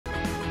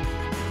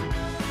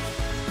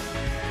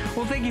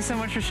Well, thank you so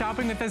much for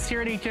shopping with us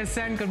here at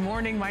HSN. Good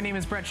morning. My name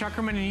is Brett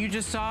Schuckerman, and you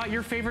just saw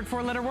your favorite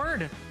four-letter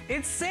word.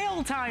 It's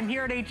sale time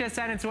here at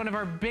HSN. It's one of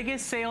our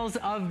biggest sales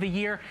of the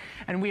year,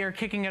 and we are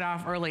kicking it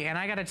off early. And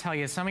I got to tell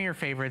you, some of your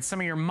favorites,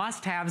 some of your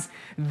must-haves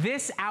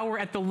this hour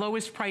at the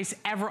lowest price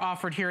ever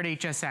offered here at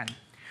HSN.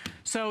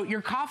 So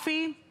your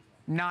coffee,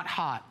 not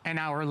hot an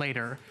hour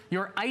later.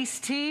 Your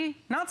iced tea,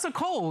 not so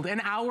cold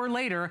an hour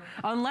later,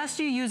 unless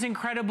you use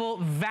incredible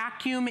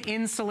vacuum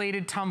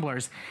insulated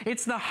tumblers.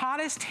 It's the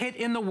hottest hit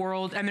in the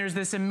world, and there's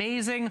this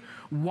amazing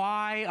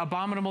Why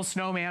Abominable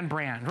Snowman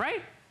brand,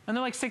 right? And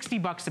they're like 60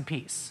 bucks a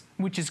piece,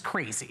 which is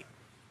crazy.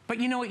 But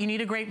you know what? You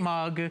need a great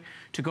mug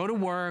to go to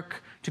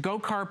work, to go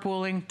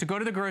carpooling, to go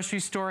to the grocery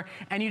store,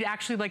 and you'd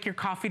actually like your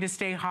coffee to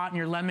stay hot and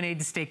your lemonade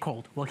to stay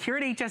cold. Well, here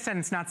at HSN,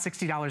 it's not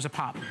 $60 a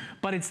pop,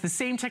 but it's the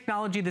same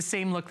technology, the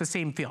same look, the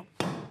same feel.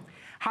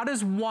 How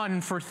does one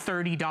for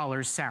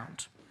 $30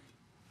 sound?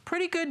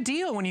 Pretty good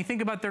deal when you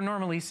think about they're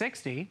normally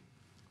 $60.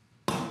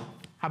 How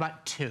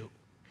about two?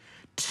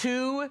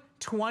 Two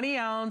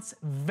 20-ounce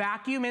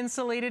vacuum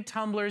insulated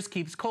tumblers,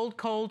 keeps cold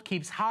cold,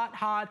 keeps hot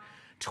hot.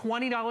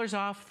 $20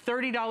 off,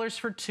 $30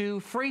 for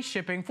two, free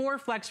shipping, 4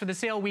 flex for the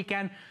sale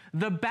weekend.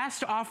 The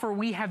best offer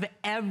we have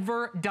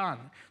ever done.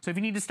 So if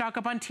you need to stock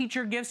up on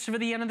teacher gifts for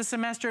the end of the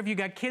semester, if you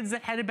got kids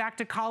that headed back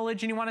to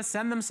college and you want to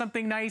send them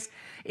something nice,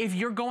 if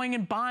you're going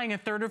and buying a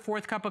 3rd or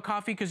 4th cup of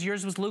coffee because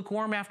yours was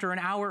lukewarm after an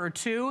hour or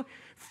two,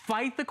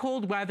 fight the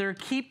cold weather,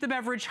 keep the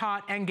beverage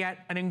hot, and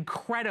get an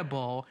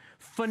incredible,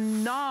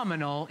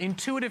 phenomenal,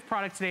 intuitive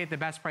product today at the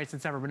best price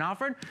that's ever been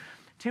offered.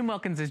 Tim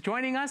Wilkins is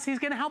joining us. He's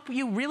going to help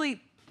you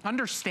really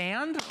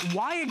understand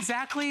why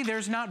exactly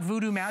there's not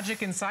voodoo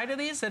magic inside of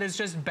these, that is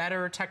just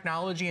better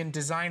technology and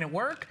design at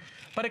work,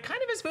 but it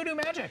kind of is voodoo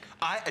magic.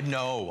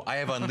 No, I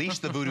have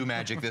unleashed the voodoo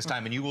magic this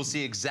time, and you will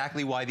see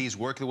exactly why these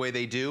work the way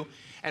they do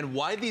and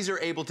why these are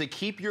able to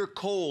keep your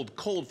cold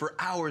for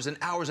hours and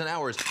hours and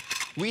hours.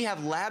 We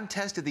have lab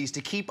tested these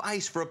to keep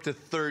ice for up to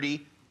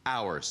 30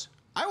 hours.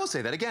 I will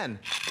say that again.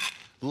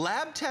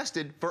 Lab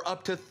tested for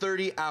up to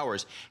 30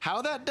 hours.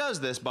 How that does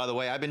this, by the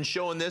way, I've been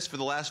showing this for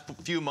the last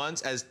few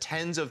months as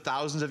tens of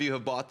thousands of you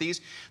have bought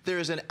these. There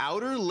is an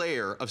outer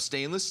layer of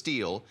stainless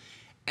steel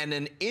and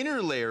an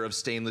inner layer of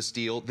stainless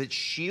steel that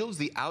shields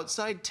the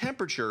outside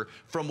temperature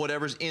from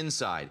whatever's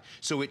inside.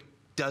 So it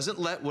doesn't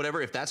let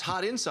whatever, if that's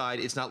hot inside,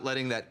 it's not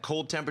letting that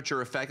cold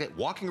temperature affect it.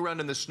 Walking around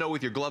in the snow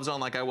with your gloves on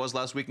like I was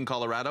last week in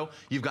Colorado,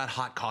 you've got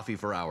hot coffee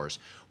for hours.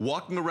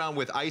 Walking around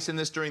with ice in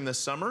this during the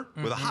summer,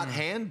 with a hot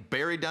hand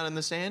buried down in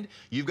the sand,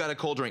 you've got a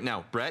cold drink.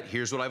 Now, Brett,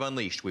 here's what I've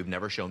unleashed. We've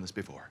never shown this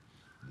before.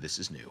 This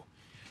is new.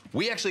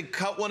 We actually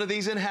cut one of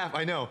these in half.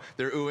 I know,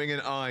 they're oohing and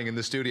ahhing in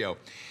the studio.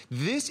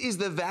 This is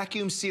the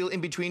vacuum seal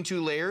in between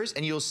 2 layers,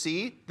 and you'll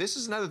see, this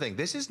is another thing.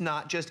 This is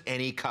not just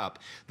any cup.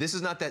 This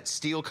is not that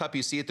steel cup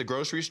you see at the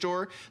grocery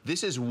store.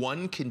 This is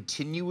one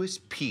continuous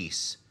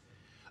piece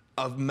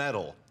of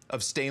metal,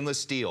 of stainless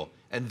steel,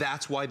 and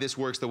that's why this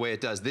works the way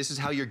it does. This is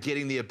how you're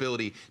getting the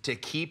ability to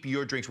keep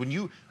your drinks.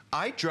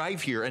 I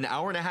drive here an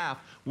hour and a half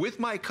with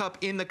my cup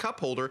in the cup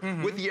holder,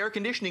 with the air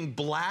conditioning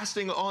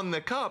blasting on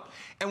the cup,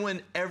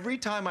 and every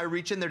time I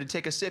reach in there to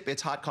take a sip,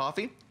 it's hot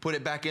coffee, put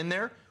it back in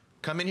there,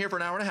 come in here for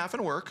an hour and a half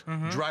and work,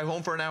 drive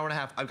home for an hour and a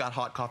half, I've got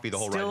hot coffee the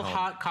whole ride home. Still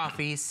hot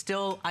coffee,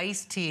 still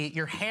iced tea,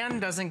 your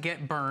hand doesn't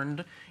get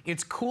burned,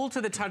 it's cool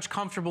to the touch,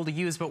 comfortable to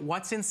use, but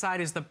what's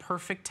inside is the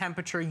perfect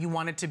temperature you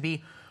want it to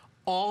be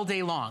all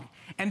day long.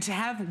 And to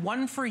have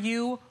one for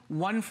you,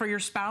 one for your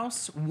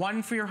spouse,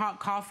 one for your hot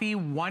coffee,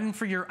 one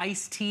for your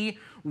iced tea,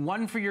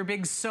 one for your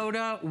big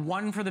soda,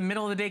 one for the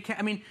middle of the day.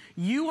 I mean,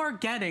 you are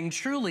getting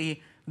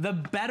truly the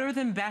better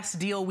than best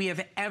deal we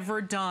have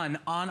ever done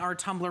on our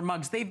tumbler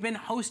mugs. They've been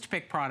host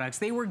pick products.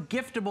 They were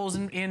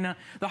giftables in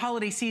the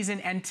holiday season,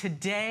 and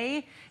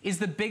today is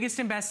the biggest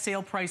and best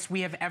sale price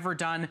we have ever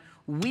done.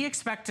 We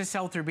expect to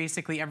sell through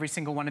basically every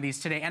single one of these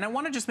today. And I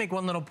want to just make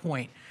one little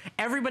point.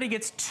 Everybody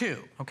gets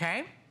 2,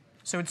 okay?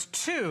 So it's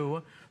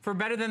 2 for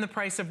better than the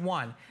price of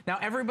 1. Now,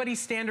 everybody's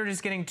standard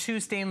is getting 2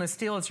 stainless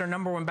steel. It's our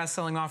 #1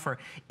 best-selling offer.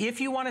 If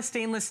you want a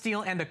stainless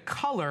steel and a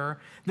color,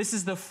 this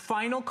is the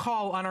final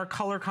call on our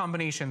color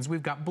combinations.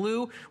 We've got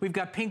blue, we've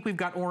got pink, we've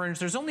got orange.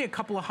 There's only a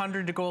couple of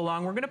hundred to go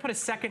along. We're going to put a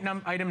second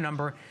item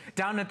number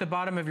down at the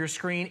bottom of your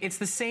screen. It's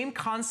the same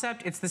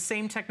concept, it's the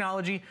same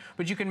technology,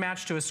 but you can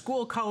match to a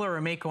school color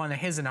or make one a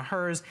his and a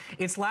hers.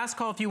 It's last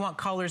call if you want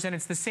colors, and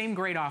it's the same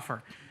great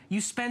offer. You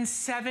spend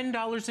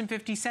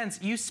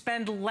 $7.50. You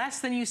spend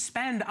less than you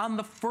spend on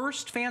the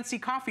first fancy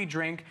coffee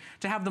drink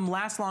to have them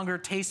last longer,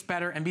 taste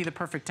better, and be the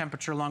perfect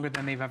temperature longer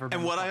than they've ever been.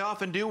 And what I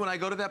often do when I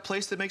go to that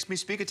place that makes me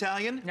speak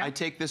Italian, I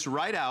take this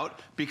right out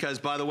because,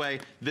 by the way,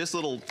 this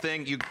little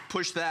thing, you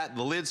push that,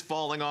 the lid's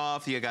falling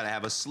off, you gotta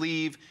have a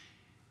sleeve.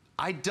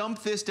 I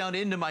dump this down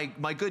into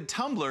my good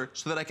tumbler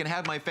so that I can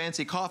have my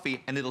fancy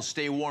coffee and it'll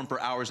stay warm for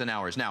hours and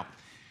hours. Now,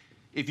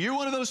 if you're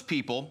one of those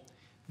people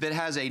that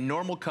has a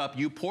normal cup,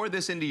 you pour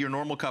this into your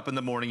normal cup in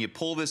the morning, you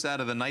pull this out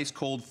of the nice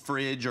cold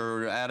fridge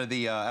or out of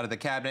the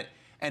cabinet,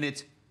 and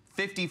it's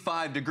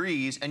 55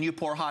 degrees, and you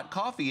pour hot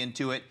coffee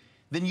into it,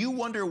 then you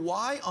wonder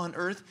why on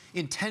earth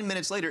in 10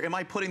 minutes later am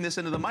I putting this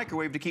into the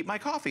microwave to keep my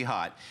coffee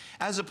hot?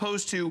 As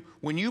opposed to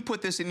when you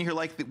put this in here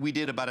like we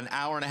did about an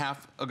hour and a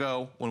half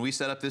ago when we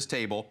set up this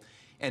table,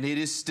 and it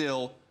is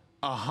still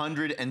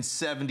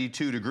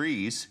 172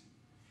 degrees,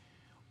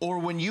 or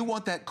when you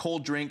want that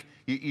cold drink,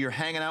 you're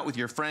hanging out with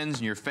your friends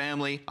and your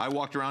family. I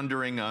walked around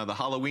during the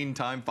Halloween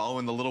time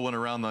following the little one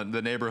around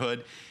the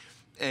neighborhood,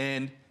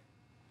 and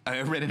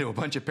I ran into a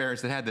bunch of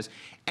parents that had this.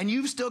 And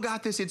you've still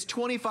got this, it's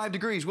 25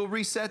 degrees. We'll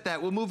reset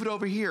that, we'll move it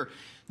over here.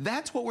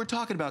 That's what we're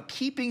talking about,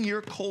 keeping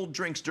your cold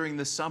drinks during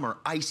the summer,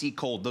 icy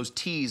cold, those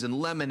teas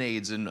and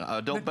lemonades and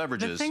adult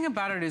beverages. The thing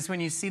about it is when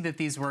you see that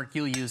these work,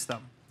 you'll use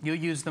them. You'll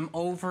use them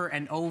over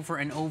and over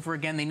and over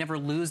again. They never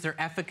lose their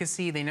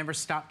efficacy. They never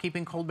stop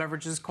keeping cold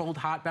beverages cold,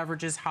 hot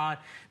beverages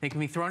hot. They can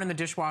be thrown in the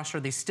dishwasher.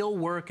 They still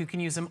work. You can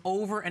use them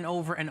over and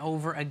over and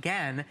over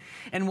again.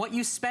 And what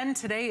you spend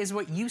today is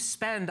what you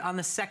spend on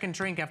the second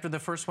drink after the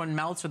first one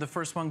melts or the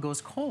first one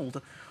goes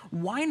cold.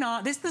 Why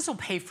not? This will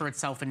pay for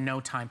itself in no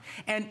time.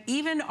 And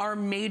even our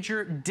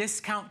major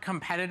discount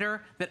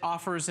competitor that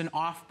offers an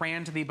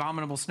off-brand to the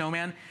Abominable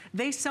Snowman,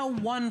 they sell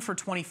one for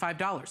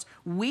 $25.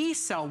 We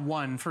sell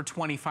one for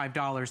 $25.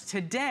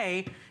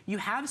 Today, you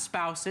have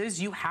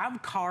spouses, you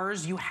have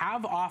cars, you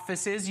have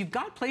offices, you've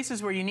got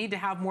places where you need to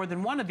have more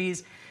than one of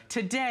these.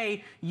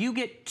 Today, you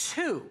get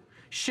two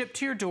shipped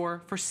to your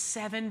door for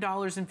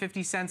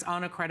 $7.50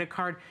 on a credit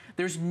card.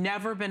 There's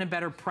never been a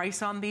better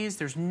price on these.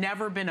 There's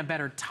never been a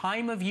better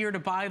time of year to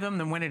buy them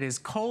than when it is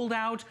cold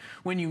out,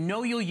 when you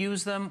know you'll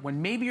use them, when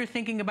maybe you're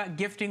thinking about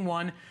gifting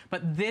one,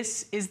 but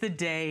this is the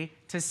day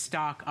to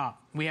stock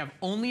up. We have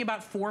only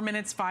about 4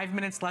 minutes, 5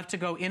 minutes left to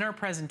go in our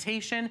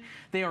presentation.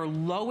 They are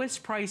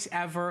lowest price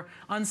ever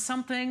on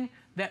something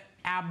that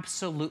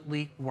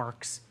absolutely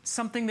works,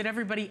 something that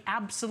everybody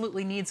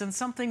absolutely needs, and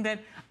something that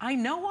I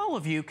know all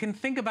of you can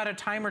think about a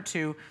time or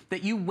two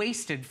that you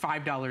wasted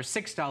 $5,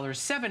 $6,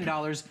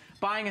 $7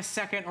 buying a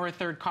second or a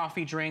third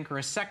coffee drink or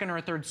a second or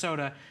a third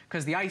soda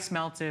because the ice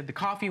melted, the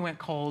coffee went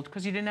cold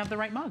because you didn't have the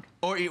right mug.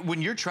 Or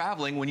when you're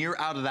traveling, when you're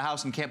out of the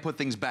house and can't put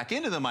things back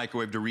into the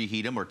microwave to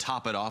reheat them or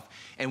top it off,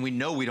 and we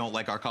know we don't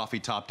like our coffee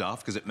topped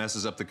off because it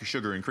messes up the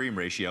sugar and cream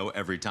ratio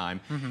every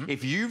time.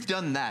 If you've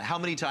done that, how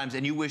many times,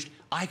 and you wished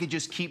I could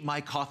just keep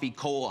my coffee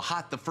cold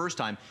hot the first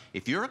time,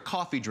 if you're a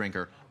coffee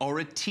drinker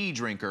or a tea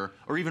drinker,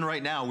 or even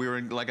right now,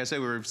 like I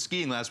said, we were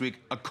skiing last week,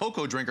 a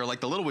cocoa drinker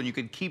like the little one, you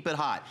could keep it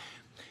hot.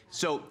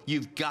 So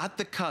you've got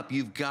the cup,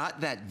 you've got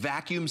that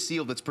vacuum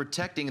seal that's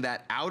protecting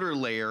that outer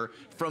layer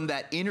from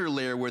that inner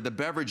layer where the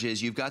beverage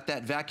is. You've got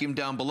that vacuum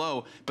down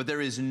below, but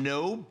there is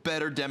no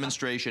better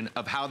demonstration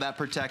of how that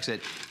protects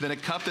it than a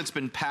cup that's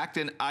been packed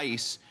in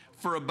ice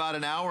for about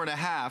an hour and a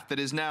half that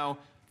is now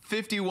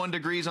 51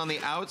 degrees on the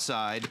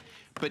outside,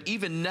 but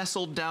even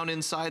nestled down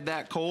inside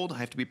that cold, I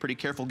have to be pretty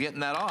careful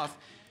getting that off,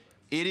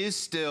 it is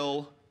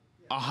still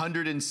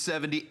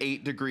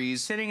 178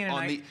 degrees. Sitting in an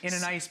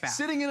ice bath.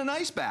 Sitting in an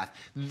ice bath.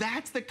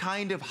 That's the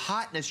kind of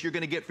hotness you're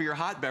going to get for your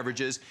hot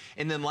beverages.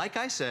 And then, like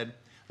I said,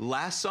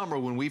 last summer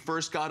when we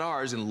first got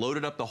ours and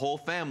loaded up the whole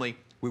family,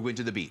 we went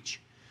to the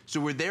beach.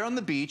 So we're there on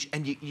the beach,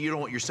 and you don't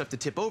want your stuff to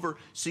tip over,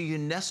 so you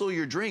nestle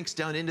your drinks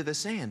down into the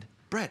sand.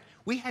 Brett,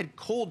 we had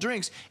cold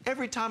drinks.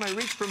 Every time I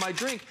reached for my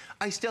drink,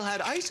 I still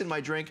had ice in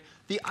my drink.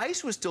 The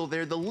ice was still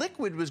there. The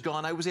liquid was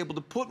gone. I was able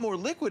to put more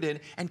liquid in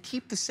and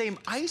keep the same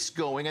ice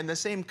going and the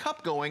same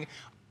cup going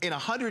in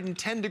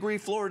 110-degree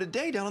Florida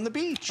day down on the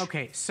beach.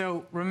 Okay,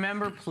 so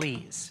remember,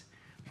 please,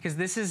 because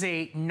this is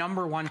a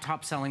 #1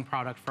 top-selling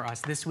product for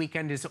us. This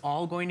weekend is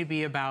all going to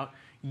be about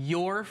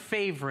your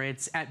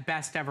favorites at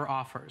Best Ever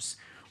Offers.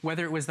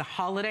 Whether it was the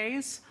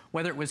holidays,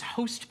 whether it was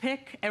Host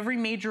Pick, every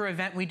major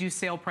event we do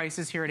sale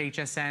prices here at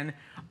HSN,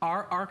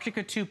 our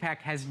Arctica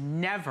 2-pack has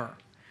never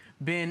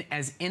been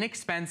as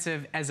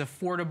inexpensive, as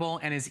affordable,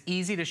 and as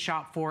easy to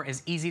shop for,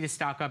 as easy to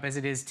stock up as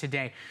it is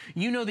today.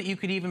 You know that you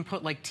could even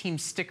put like team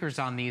stickers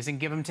on these and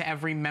give them to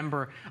every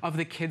member of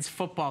the kids'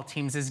 football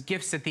teams as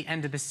gifts at the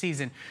end of the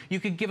season. You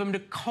could give them to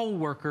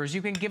co-workers.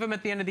 You can give them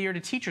at the end of the year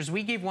to teachers.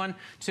 We gave one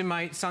to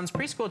my son's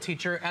preschool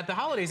teacher at the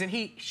holidays, and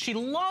she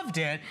loved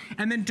it.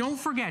 And then don't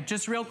forget,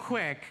 just real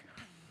quick,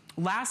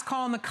 last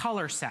call on the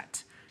color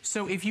set.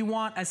 So if you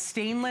want a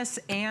stainless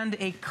and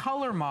a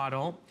color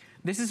model,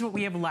 this is what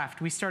we have left.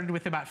 We started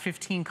with about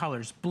 15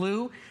 colors: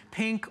 blue,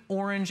 pink,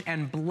 orange,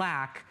 and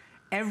black.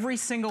 Every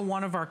single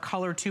one of our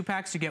color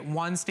 2-packs, you get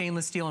one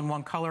stainless steel and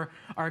one color,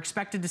 are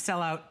expected to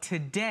sell out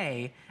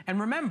today.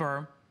 And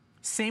remember,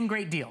 same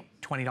great deal,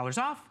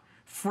 $20 off,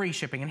 free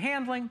shipping and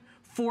handling,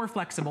 4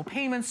 flexible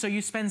payments, so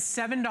you spend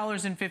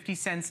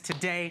 $7.50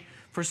 today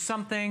for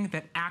something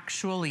that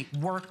actually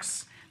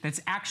works,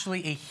 that's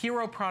actually a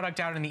hero product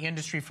out in the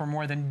industry for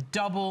more than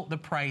double the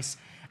price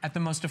at the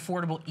most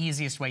affordable,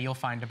 easiest way you'll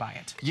find to buy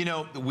it. You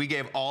know, we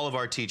gave all of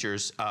our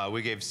teachers,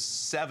 we gave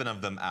 7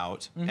 of them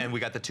out, and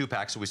we got the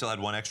 2-packs, so we still had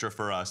 1 extra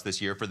for us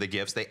this year for the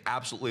gifts. They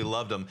absolutely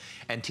loved them.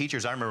 And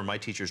teachers, I remember my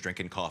teachers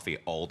drinking coffee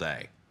all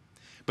day.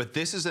 But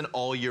this is an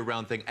all year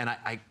round thing, and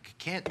I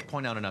can't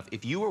point out enough.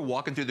 If you are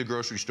walking through the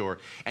grocery store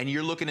and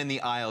you're looking in the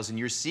aisles and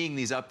you're seeing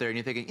these up there and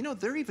you're thinking, you know,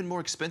 they're even more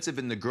expensive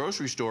in the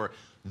grocery store,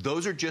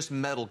 those are just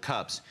metal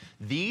cups.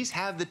 These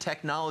have the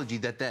technology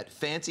that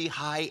fancy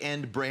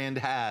high-end brand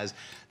has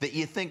that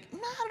you think,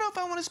 I don't know if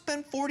I want to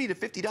spend $40 to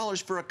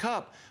 $50 for a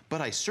cup,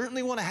 but I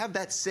certainly want to have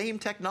that same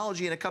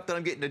technology in a cup that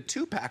I'm getting a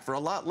 2-pack for a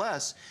lot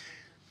less.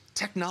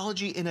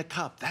 Technology in a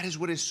cup. That is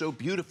what is so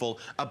beautiful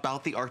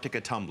about the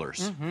Arctica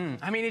tumblers.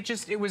 I mean,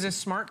 it was a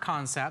smart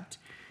concept.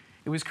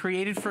 It was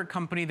created for a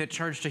company that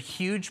charged a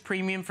huge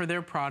premium for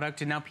their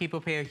product, and now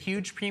people pay a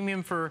huge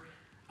premium for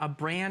a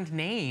brand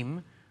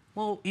name.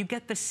 Well, you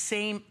get the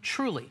same,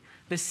 truly,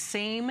 the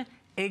same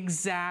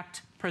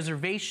exact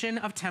preservation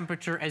of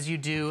temperature as you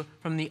do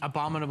from the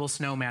Abominable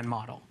Snowman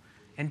model.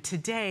 And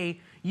today,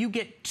 you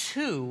get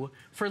 2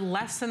 for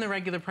less than the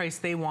regular price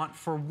they want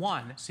for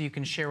 1. So you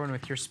can share one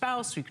with your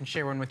spouse, you can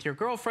share one with your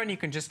girlfriend, you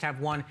can just have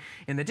one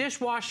in the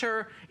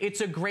dishwasher. It's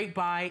a great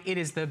buy. It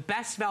is the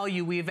best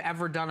value we've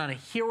ever done on a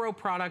hero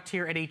product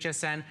here at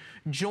HSN.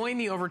 Join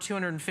the over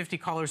 250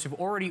 callers who've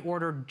already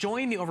ordered.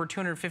 Join the over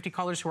 250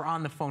 callers who are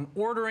on the phone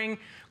ordering.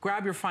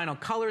 Grab your final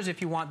colors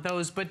if you want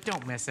those, but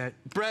don't miss it.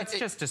 Brett, it's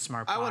just a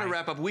smart buy. I want to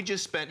wrap up.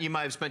 You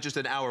might have spent just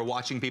an hour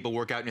watching people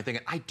work out and you're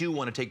thinking, I do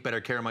want to take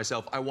better care of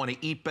myself. I want to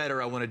eat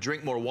better. I want to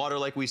drink more water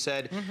like we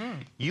said.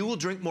 You will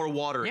drink more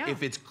water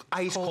if it's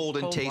ice cold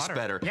and tastes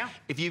better.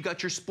 If you've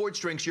got your sports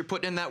drinks you're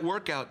putting in that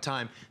workout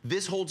time,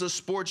 this holds a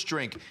sports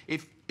drink.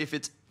 If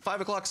it's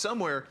 5 o'clock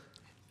somewhere,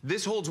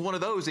 this holds one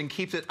of those and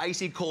keeps it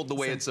icy cold the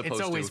way it's supposed to.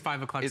 It's always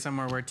 5 o'clock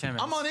somewhere where Tim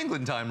is. I'm on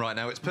England time right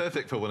now. It's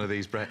perfect for one of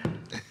these, Brett.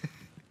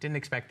 Didn't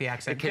expect the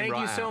accent. Thank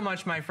you so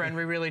much, my friend.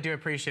 We really do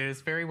appreciate it.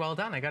 It's very well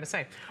done, I got to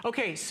say.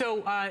 Okay,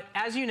 so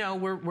as you know,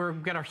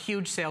 we've got our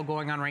huge sale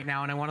going on right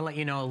now, and I want to let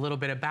you know a little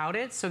bit about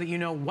it so that you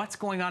know what's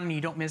going on and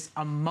you don't miss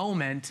a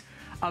moment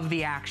of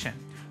the action.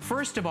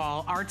 First of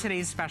all, our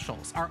today's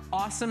specials, our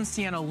awesome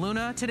Sienna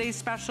Luna today's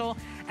special,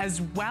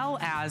 as well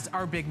as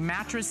our big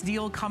mattress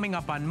deal coming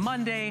up on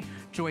Monday,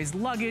 Joy's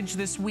luggage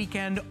this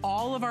weekend,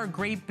 all of our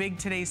great big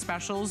today's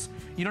specials.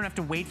 You don't have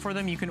to wait for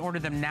them. You can order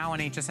them now on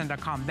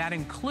hsn.com. That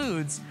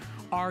includes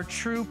our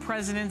True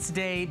President's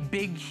Day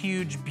Big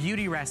Huge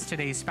Beauty Rest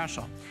Today's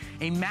special.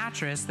 A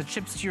mattress that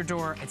ships to your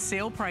door at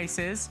sale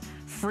prices,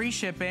 free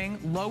shipping,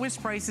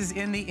 lowest prices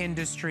in the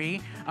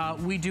industry.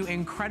 We do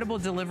incredible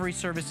delivery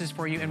services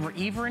for you, and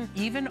we're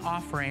even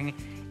offering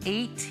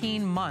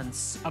 18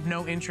 months of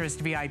no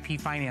interest VIP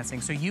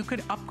financing. So you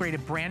could upgrade a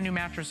brand new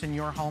mattress in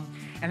your home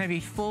and have a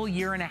full 1.5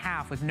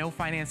 years with no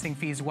financing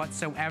fees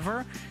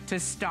whatsoever to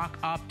stock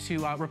up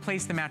to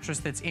replace the mattress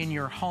that's in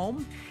your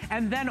home.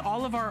 And then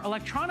all of our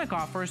electronic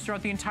offers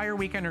throughout the entire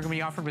weekend are going to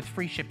be offered with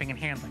free shipping and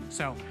handling.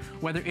 So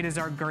whether it is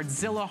our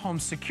Guardzilla home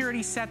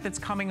security set that's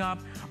coming up,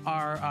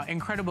 our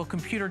incredible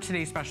computer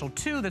today special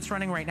 2 that's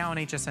running right now on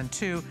HSN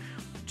 2,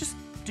 just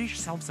do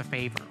yourselves a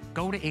favor.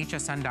 Go to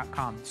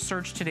hsn.com,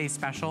 search today's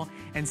special,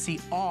 and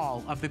see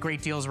all of the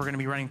great deals we're going to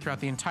be running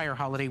throughout the entire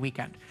holiday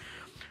weekend.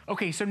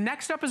 Okay, so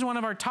next up is one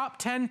of our top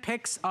 10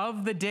 picks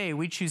of the day.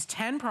 We choose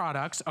 10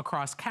 products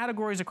across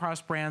categories, across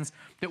brands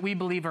that we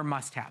believe are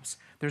must-haves.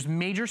 There's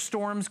major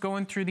storms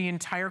going through the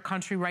entire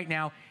country right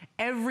now.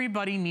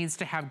 Everybody needs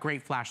to have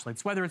great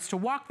flashlights, whether it's to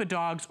walk the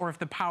dogs or if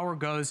the power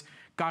goes,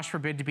 gosh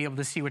forbid, to be able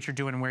to see what you're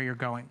doing and where you're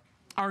going.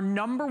 Our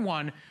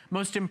 #1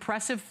 most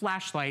impressive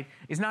flashlight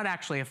is not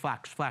actually a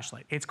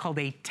flashlight. It's called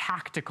a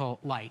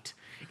tactical light.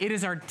 It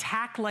is our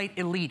Tac Light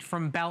Elite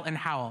from Bell &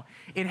 Howell.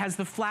 It has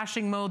the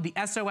flashing mode, the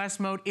SOS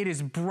mode. It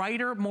is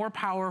brighter, more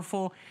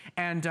powerful,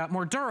 and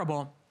more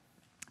durable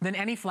than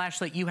any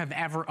flashlight you have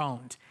ever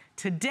owned.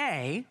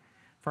 Today,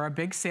 for our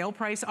big sale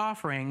price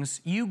offerings,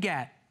 you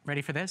get,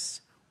 ready for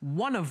this?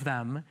 One of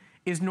them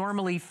is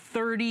normally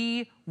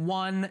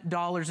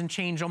 $31 and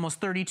change, almost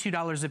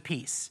 $32 a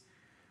piece.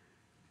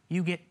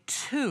 You get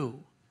 2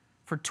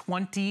 for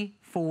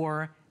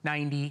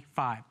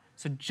 $24.95.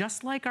 So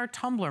just like our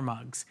tumbler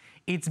mugs,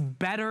 it's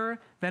better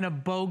than a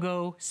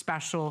BOGO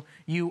special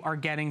you are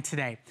getting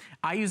today.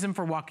 I use them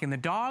for walking the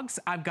dogs.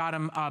 I've got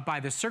them by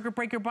the circuit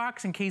breaker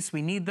box in case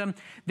we need them.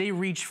 They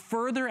reach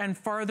further and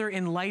farther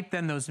in light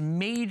than those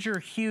major,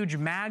 huge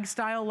mag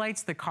style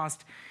lights that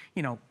cost,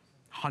 you know,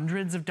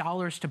 hundreds of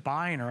dollars to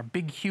buy and are a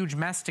big, huge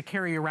mess to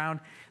carry around.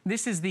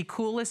 This is the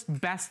coolest,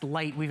 best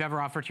light we've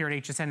ever offered here at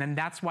HSN, and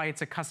that's why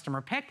it's a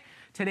customer pick.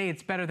 Today,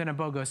 it's better than a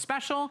BOGO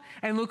special,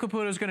 and Luca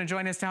Puto is going to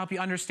join us to help you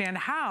understand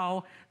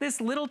how this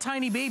little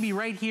tiny baby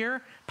right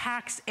here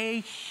packs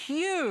a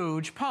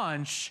huge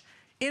punch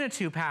in a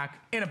 2-pack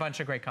in a bunch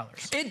of great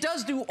colors. It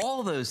does do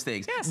all those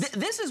things. Yes.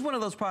 This is one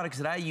of those products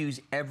that I use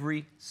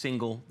every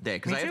single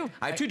day. Me too.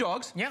 I have 2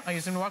 dogs. Yeah, I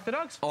use them to walk the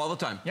dogs. All the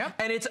time. Yeah.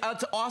 And it's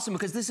awesome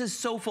because this is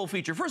so full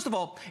feature. First of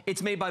all,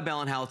 it's made by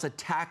Bell & Howell. It's a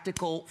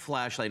tactical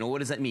flashlight. Now, what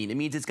does that mean? It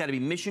means it's got to be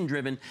mission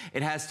driven.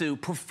 It has to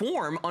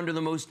perform under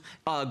the most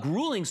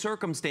grueling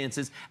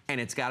circumstances, and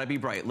it's got to be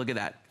bright. Look at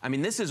that. I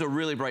mean, this is a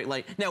really bright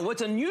light. Now,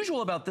 what's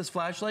unusual about this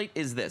flashlight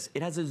is this.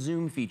 It has a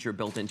zoom feature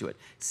built into it.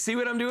 See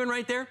what I'm doing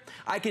right there?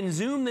 I can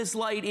zoom zoom this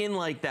light in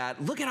like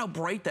that, look at how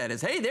bright that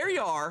is. Hey, there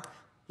you are.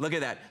 Look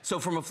at that. So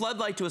from a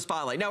floodlight to a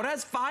spotlight. Now, it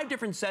has 5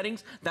 different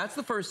settings. That's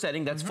the first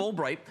setting. That's full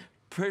bright.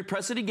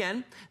 Press it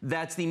again.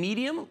 That's the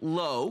medium,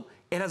 low.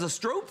 It has a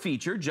strobe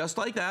feature, just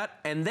like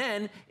that, and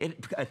then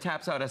it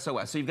taps out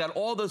SOS. So you've got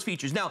all those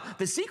features. Now,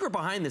 the secret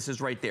behind this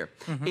is right there.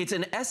 It's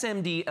an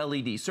SMD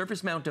LED,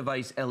 Surface Mount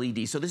Device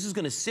LED. So this is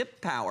going to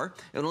sip power.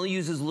 It only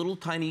uses little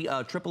tiny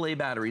AAA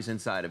batteries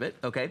inside of it,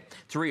 okay?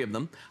 3 of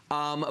them.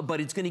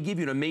 But it's going to give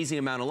you an amazing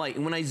amount of light.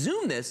 And when I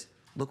zoom this,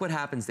 look what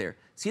happens there.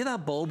 See how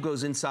that bulb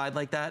goes inside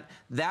like that?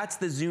 That's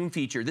the zoom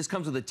feature. This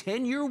comes with a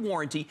 10-year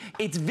warranty.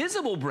 It's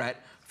visible,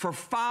 Brett, for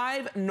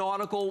 5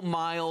 nautical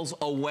miles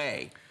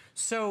away.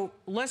 So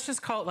let's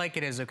just call it like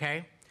it is,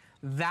 okay?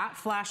 That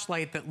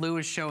flashlight that Lou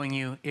is showing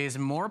you is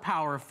more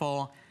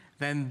powerful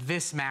than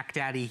this Mac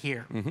Daddy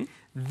here.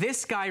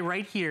 This guy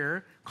right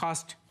here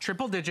cost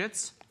triple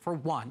digits for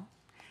one.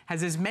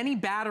 Has as many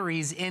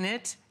batteries in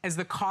it as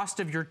the cost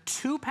of your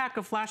 2-pack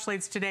of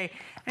flashlights today.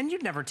 And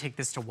you'd never take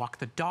this to walk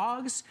the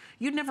dogs.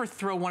 You'd never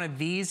throw one of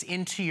these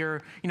into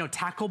your,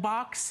 tackle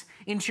box,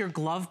 into your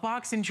glove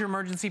box, into your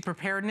emergency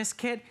preparedness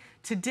kit.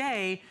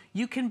 Today,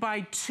 you can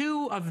buy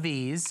 2 of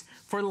these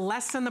for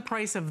less than the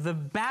price of the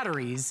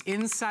batteries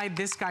inside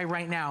this guy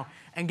right now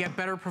and get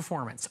better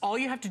performance. All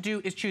you have to do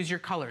is choose your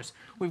colors.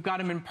 We've got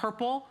them in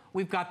purple,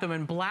 we've got them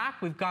in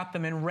black, we've got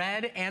them in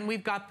red, and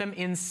we've got them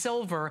in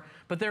silver,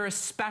 but they're a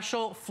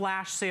special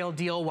flash sale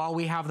deal while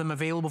we have them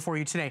available for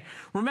you today.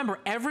 Remember,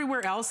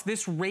 everywhere else,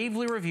 this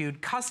ravely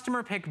reviewed,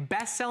 customer pick,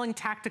 best-selling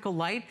tactical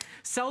light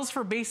sells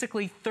for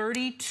basically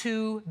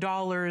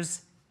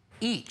 $32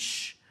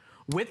 each.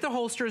 With the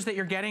holsters that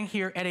you're getting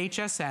here at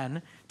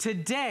HSN,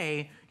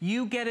 today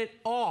you get it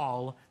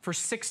all for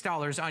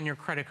 $6 on your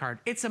credit card.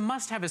 It's a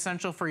must-have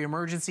essential for your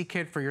emergency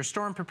kit, for your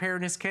storm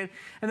preparedness kit,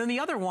 and then the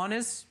other one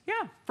is,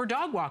 for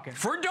dog walking.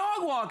 For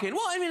dog walking.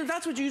 Well, I mean, if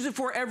that's what you use it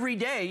for every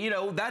day,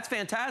 that's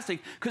fantastic,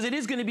 because it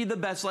is going to be the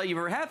best light you've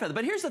ever had for that.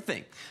 But here's the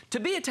thing. To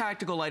be a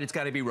tactical light, it's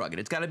got to be rugged.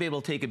 It's got to be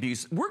able to take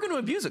abuse. We're going to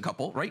abuse a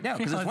couple right now,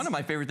 because it's one of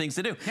my favorite things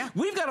to do.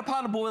 We've got a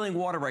pot of boiling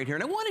water right here,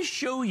 and I want to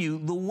show you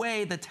the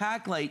way the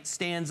tac light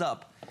stands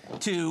up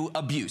to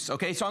abuse,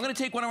 okay? So I'm going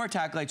to take one of our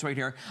tac lights right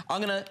here.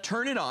 I'm going to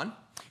turn it on,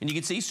 and you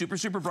can see super,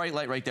 super bright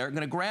light right there. I'm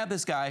going to grab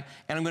this guy,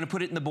 and I'm going to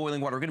put it in the boiling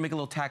water. We're going to make a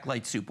little tac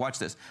light soup. Watch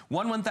this.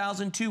 1,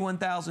 1,000, 2,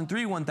 1,000,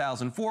 3,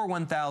 1,000, 4,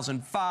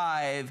 1,000,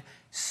 5.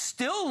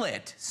 Still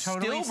lit,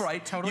 still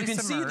bright. Totally you can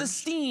submerged. see the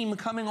steam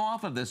coming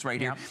off of this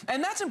right here.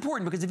 And that's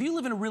important because if you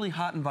live in a really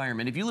hot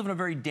environment, if you live in a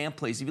very damp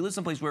place, if you live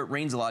someplace where it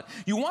rains a lot,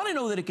 you want to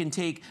know that it can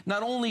take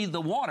not only the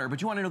water,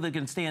 but you want to know that it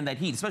can stand that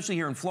heat, especially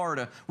here in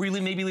Florida, where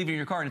you may be leaving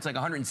your car and it's like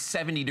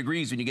 170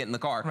 degrees when you get in the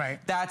car. Right.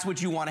 That's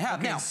what you want to have.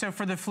 Okay, now, so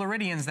for the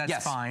Floridians,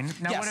 that's fine.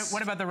 Now,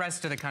 what about the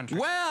rest of the country?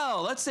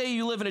 Well, let's say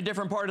you live in a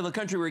different part of the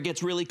country where it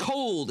gets really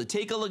cold.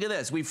 Take a look at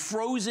this. We've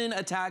frozen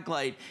a tac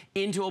light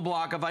into a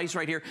block of ice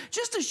right here,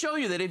 just to show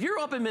you that if you're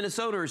up in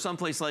Minnesota or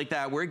someplace like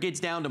that where it gets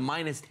down to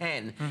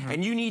 -10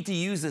 and you need to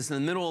use this in the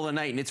middle of the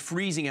night and it's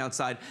freezing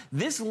outside,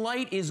 this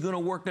light is going to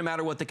work no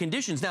matter what the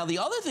conditions. Now, the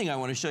other thing I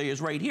want to show you is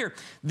right here.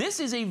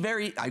 This is I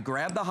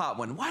grabbed the hot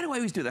one. Why do I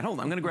always do that? Hold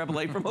on, I'm going to grab a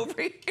light from over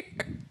here.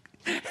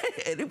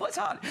 And it was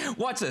hot.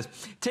 Watch this.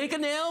 Take a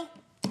nail.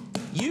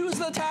 Use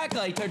the tac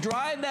light to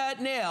drive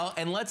that nail,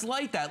 and let's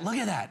light that. Look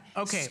at that.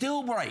 Okay.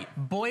 Still bright.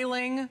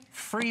 Boiling,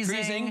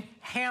 freezing,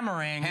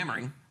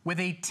 hammering. With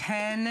a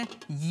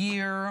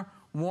 10-year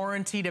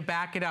warranty to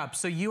back it up.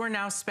 So you are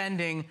now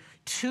spending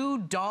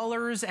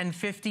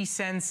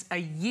 $2.50 a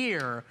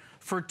year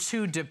for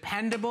 2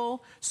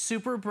 dependable,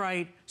 super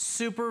bright,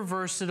 super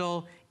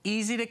versatile,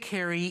 easy to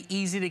carry,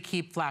 easy to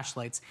keep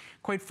flashlights.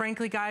 Quite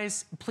frankly,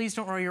 guys, please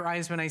don't roll your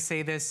eyes when I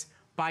say this.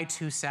 Buy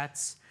 2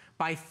 sets,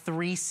 buy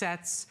 3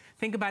 sets.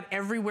 Think about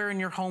everywhere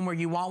in your home where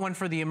you want one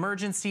for the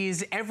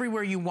emergencies,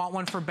 everywhere you want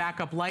one for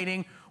backup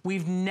lighting.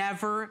 We've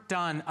never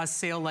done a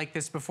sale like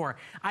this before.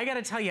 I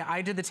gotta tell you,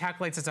 I did the tac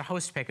lights as a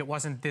host pick. It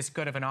wasn't this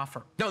good of an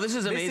offer. No, this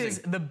is amazing. This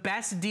is the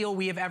best deal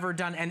we have ever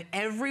done, and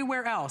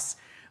everywhere else,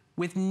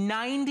 with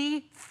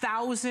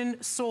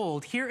 90,000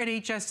 sold here at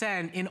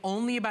HSN in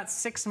only about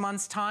 6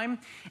 months' time,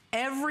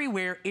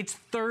 everywhere it's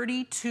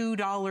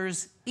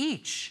 $32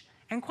 each,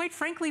 and quite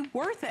frankly,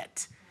 worth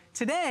it.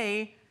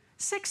 Today,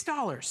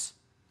 $6,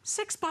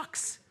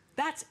 $6.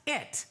 That's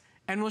it,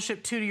 and we'll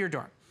ship 2 to your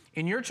door.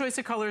 In your choice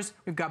of colors,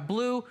 we've got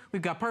blue,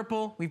 we've got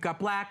purple, we've got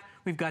black,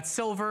 we've got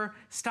silver.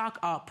 Stock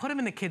up. Put them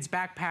in the kids'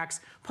 backpacks.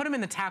 Put them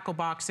in the tackle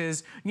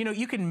boxes.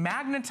 You can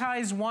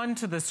magnetize one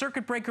to the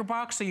circuit breaker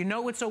box so you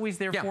know it's always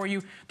there for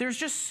you. There's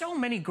just so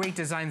many great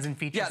designs and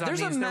features on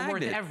these. They're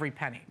worth every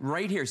penny.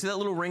 Right here. See that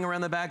little ring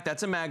around the back?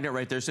 That's a magnet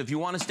right there. So if you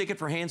want to stick it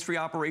for hands-free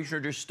operation or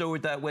just stow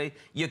it that way,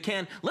 you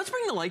can. Let's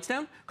bring the lights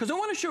down because I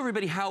want to show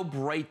everybody how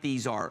bright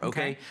these are,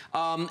 okay?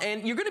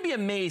 And you're going to be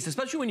amazed,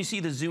 especially when you see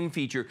the zoom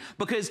feature,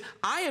 because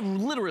I have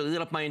literally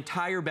lit up my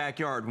entire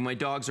backyard when my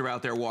dogs are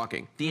out there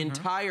walking. The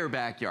entire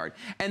backyard.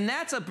 And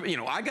that's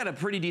I got a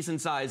pretty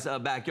decent size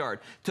backyard.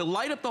 To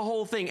light up the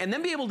whole thing and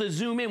then be able to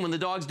zoom in when the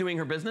dog's doing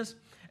her business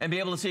and be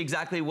able to see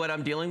exactly what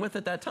I'm dealing with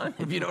at that time,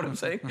 if you know what I'm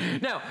saying.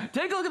 Now,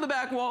 take a look at the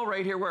back wall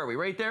right here. Where are we?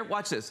 Right there.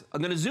 Watch this.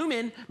 I'm going to zoom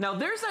in. Now,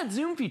 there's that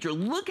zoom feature.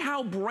 Look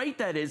how bright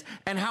that is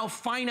and how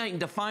finite and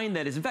defined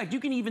that is. In fact, you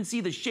can even see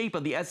the shape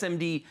of the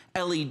SMD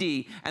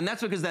LED, and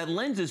that's because that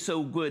lens is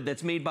so good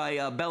that's made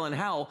by Bell &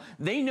 Howell.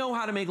 They know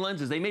how to make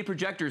lenses. They made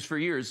projectors for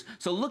years.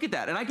 So look at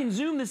that. And I can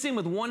zoom this in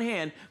with one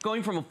hand,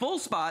 going from a full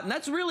spot, and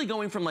that's really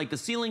going from like the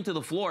ceiling to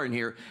the floor in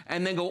here,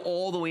 and then go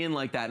all the way in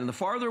like that. And the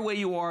farther away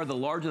you are, the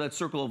larger that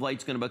circle of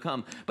light's going to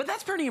become. But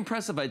that's pretty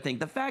impressive, I think.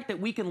 The fact that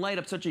we can light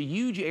up such a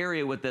huge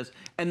area with this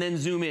and then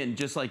zoom in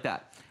just like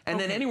that. And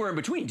then anywhere in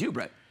between too,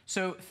 Brett.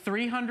 So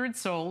 300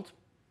 sold.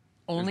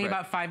 Only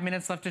about 5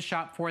 minutes left to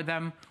shop for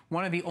them.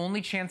 One of the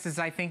only chances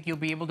I think you'll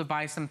be able to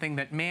buy something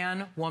that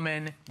man,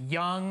 woman,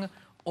 young,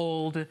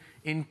 old,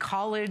 in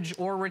college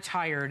or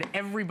retired,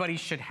 everybody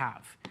should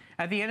have.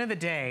 At the end of the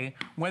day,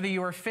 whether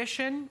you are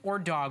fishing or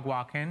dog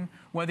walking,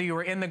 whether you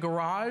are in the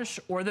garage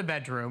or the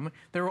bedroom,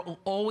 there will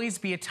always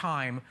be a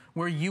time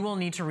where you will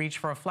need to reach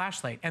for a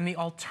flashlight. And the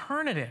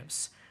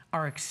alternatives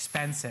are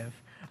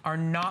expensive, are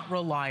not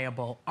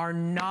reliable, are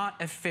not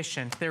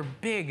efficient. They're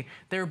big,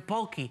 they're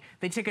bulky,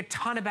 they take a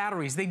ton of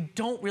batteries, they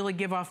don't really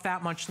give off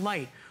that much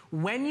light.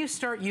 When you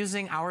start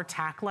using our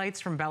tack lights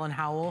from Bell &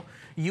 Howell,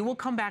 you will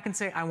come back and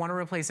say, I want to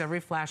replace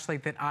every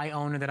flashlight that I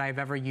own or that I've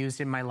ever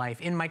used in my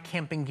life, in my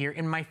camping gear,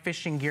 in my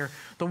fishing gear,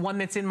 the one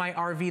that's in my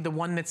RV, the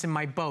one that's in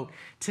my boat.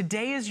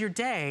 Today is your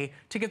day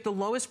to get the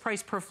lowest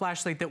price per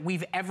flashlight that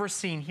we've ever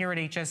seen here at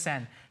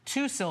HSN.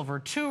 2 silver,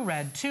 2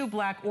 red, 2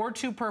 black, or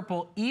 2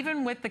 purple,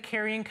 even with the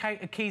carrying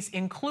case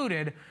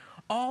included,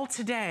 all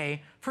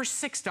today for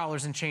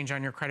 $6 and change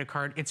on your credit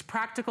card. It's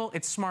practical,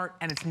 it's smart,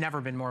 and it's never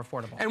been more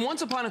affordable. And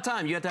once upon a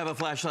time, you had to have a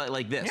flashlight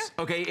like this,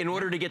 okay, in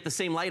order to get the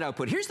same light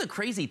output. Here's the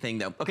crazy thing,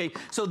 though, okay?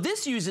 So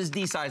this uses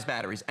D-size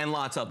batteries, and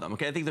lots of them,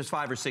 okay? I think there's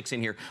 5 or 6 in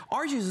here.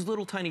 Ours uses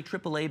little tiny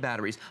AAA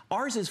batteries.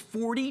 Ours is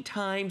 40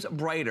 times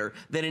brighter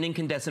than an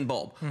incandescent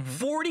bulb.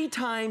 40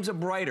 times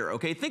brighter,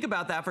 okay? Think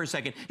about that for a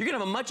second. You're gonna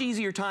have a much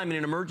easier time in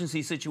an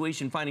emergency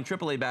situation finding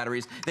AAA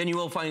batteries than you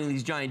will finding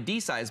these giant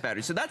D-size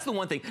batteries. So that's the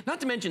one thing.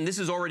 Not to mention, this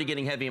is already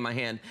getting heavy in my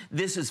hand.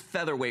 This is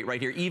featherweight right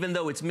here, even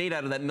though it's made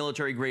out of that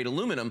military-grade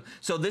aluminum.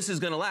 So this is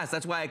going to last.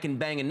 That's why I can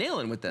bang a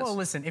nail in with this. Well,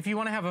 listen, if you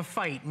want to have a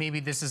fight,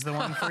 maybe this is the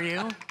one for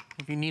you,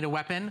 if you need a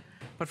weapon.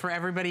 But for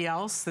everybody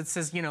else that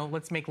says, you know,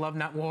 let's make love,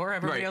 not war,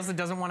 everybody else that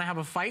doesn't want to have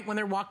a fight when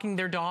they're walking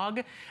their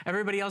dog,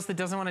 everybody else that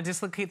doesn't want to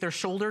dislocate their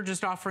shoulder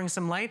just offering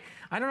some light.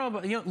 I don't know,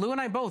 but you know, Lou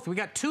and I both, we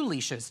got 2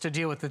 leashes to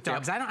deal with the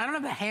dogs. I don't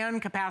have the hand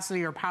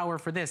capacity or power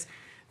for this.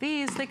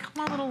 These, they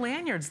come on little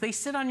lanyards. They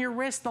sit on your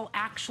wrist. They'll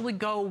actually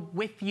go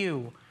with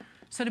you.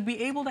 So to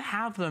be able to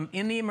have them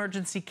in the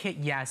emergency kit,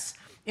 yes.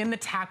 In the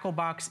tackle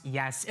box,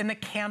 yes. In the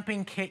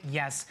camping kit,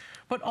 yes.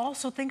 But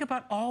also think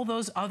about all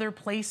those other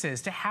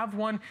places. To have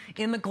one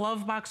in the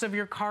glove box of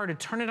your car, to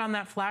turn it on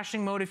that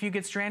flashing mode if you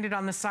get stranded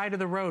on the side of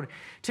the road.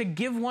 To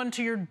give one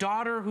to your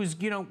daughter who's,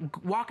 you know,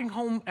 walking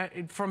home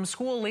from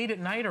school late at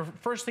night or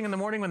first thing in the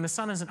morning when the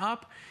sun isn't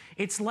up.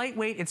 It's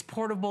lightweight, it's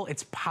portable,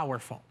 it's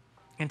powerful.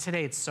 And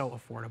today it's so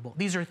affordable.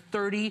 These are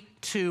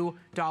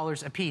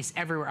 $32 a piece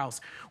everywhere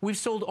else. We've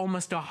sold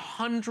almost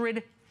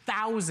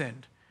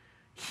 100,000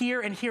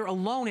 here and here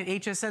alone at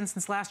HSN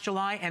since last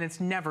July, and it's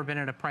never been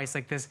at a price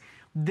like this.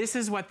 This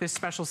is what this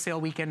special sale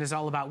weekend is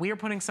all about. We are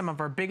putting some of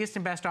our biggest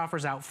and best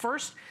offers out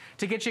first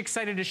to get you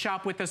excited to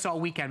shop with us all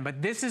weekend.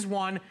 But this is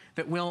one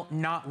that will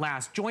not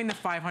last. Join the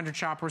 500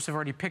 shoppers who have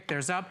already picked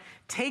theirs up.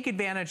 Take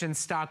advantage and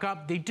stock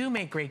up. They do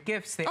make great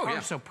gifts. They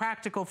are so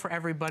practical for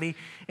everybody.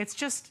 It's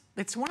just,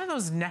 it's one of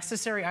those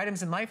necessary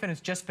items in life, and it's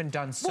just been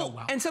done so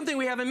well. And something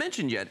we haven't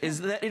mentioned yet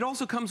is that it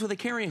also comes with a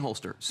carrying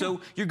holster. So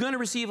you're going to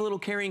receive a little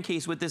carrying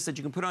case with this that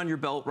you can put on your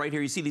belt right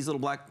here. You see these little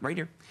black right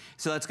here.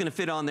 So that's going to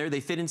fit on there. They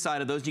fit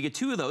inside of those. You get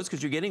 2 of those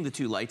because you're getting the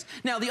 2 lights.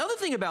 Now, the other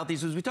thing about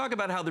these is we talk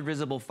about how they're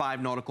visible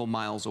 5 nautical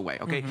miles away,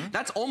 okay?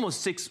 That's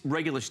almost 6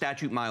 regular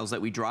statute miles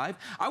that we drive.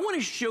 I want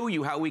to show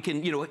you how we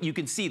can, you know, you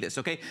can see this,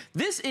 okay?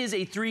 This is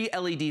a 3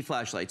 LED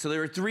flashlight. So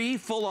there are 3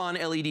 full-on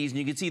LEDs, and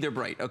you can see they're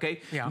bright,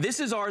 okay? This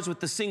is ours with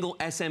the single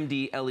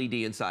SMD LED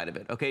inside of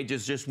it, okay?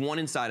 Just one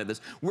inside of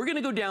this. We're going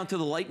to go down to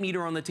the light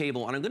meter on the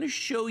table, and I'm going to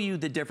show you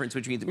the difference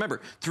between,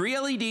 remember, 3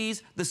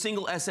 LEDs, the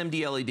single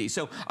SMD LED.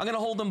 So I'm going to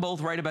hold them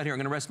both right about here. I'm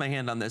going to rest my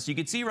hand on this. You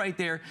can see right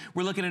there,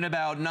 we're looking at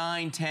about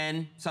 9,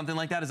 10, something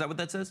like that. Is that what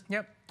that says?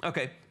 Yep.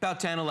 Okay, about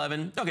 10,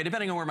 11. Okay,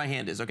 depending on where my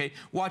hand is, okay?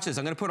 Watch this.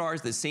 I'm going to put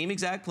ours the same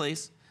exact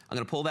place. I'm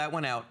going to pull that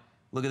one out.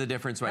 Look at the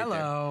difference right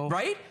there.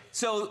 Right?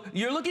 So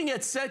you're looking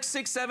at 6,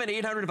 7,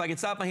 800. If I can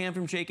stop my hand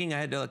from shaking, I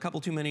had a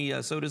couple too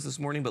many sodas this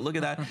morning, but look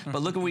at that.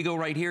 But look when we go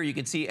right here, you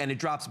can see, and it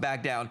drops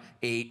back down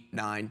 8,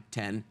 9,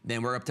 10.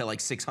 Then we're up to like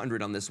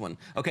 600 on this one.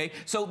 Okay?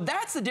 So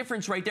that's the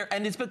difference right there.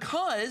 And it's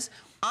because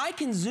I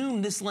can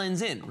zoom this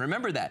lens in.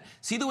 Remember that.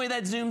 See the way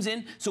that zooms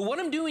in? So what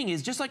I'm doing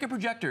is, just like a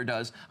projector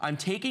does, I'm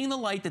taking the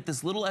light that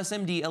this little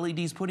SMD LED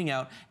is putting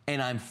out,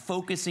 and I'm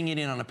focusing it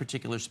in on a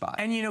particular spot.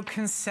 And you know,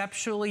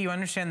 conceptually, you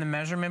understand the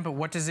measurement, but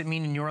what does it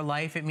mean in your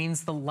life? It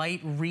means the light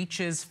light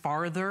reaches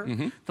farther.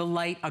 The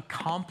light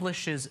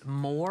accomplishes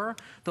more.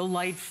 The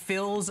light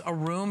fills a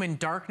room in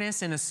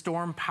darkness in a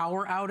storm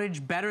power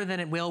outage better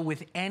than it will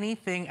with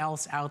anything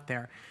else out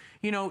there.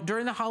 You know,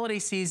 during the holiday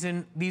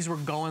season, these were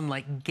going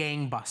like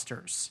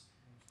gangbusters.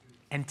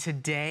 And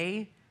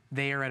today,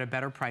 they are at a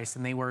better price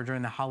than they were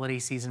during the holiday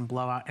season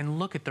blowout. And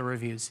look at the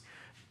reviews.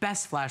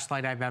 Best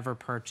flashlight I've ever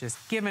purchased,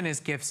 given as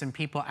gifts, and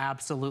people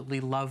absolutely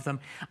love them.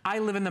 I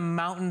live in the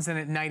mountains, and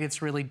at night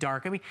it's really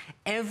dark. I mean,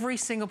 every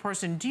single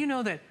person, do you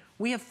know that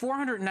we have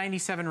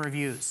 497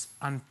 reviews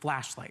on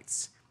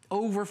flashlights?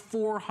 Over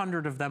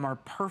 400 of them are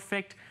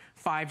perfect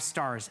 5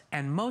 stars,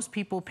 and most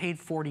people paid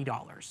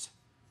 $40.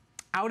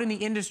 Out in the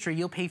industry,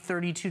 you'll pay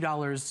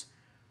 $32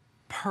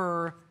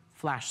 per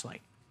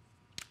flashlight.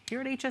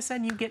 Here at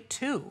HSN, you get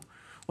 2.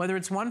 Whether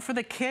it's one for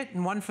the kit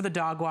and one for the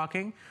dog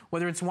walking,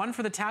 whether it's one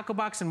for the tackle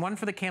box and one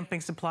for the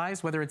camping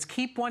supplies, whether it's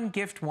keep one,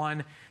 gift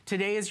one,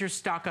 today is your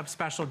stock up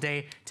special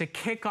day to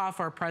kick off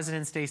our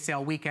President's Day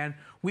sale weekend.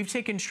 We've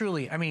taken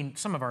truly, I mean,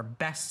 some of our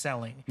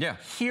best-selling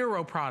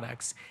hero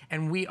products,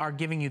 and we are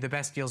giving you the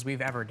best deals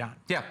we've ever done.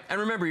 Yeah, and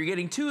remember, you're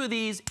getting 2 of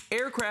these,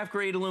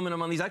 aircraft-grade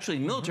aluminum on these, actually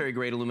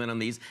military-grade aluminum on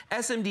these,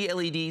 SMD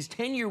LEDs,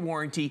 10-year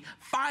warranty,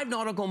 5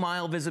 nautical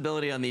mile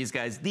visibility on these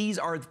guys. These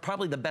are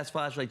probably the best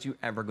flashlights you're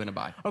ever going to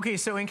buy. Okay,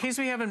 so in case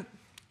we haven't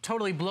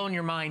totally blown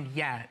your mind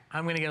yet,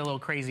 I'm gonna get a little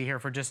crazy here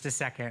for just a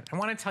second. I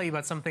wanna tell you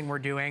about something we're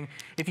doing.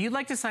 If you'd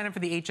like to sign up for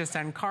the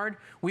HSN card,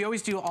 we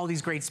always do all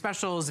these great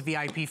specials,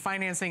 VIP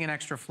financing and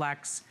extra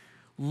flex.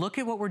 Look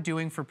at what we're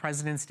doing for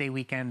President's Day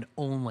weekend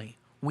only.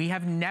 We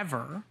have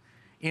never,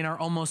 in our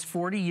almost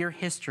 40-year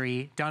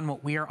history, done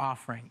what we are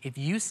offering. If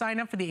you sign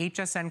up for the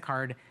HSN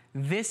card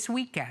this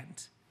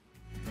weekend,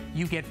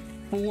 you get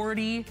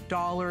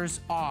 $40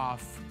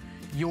 off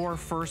your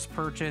first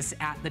purchase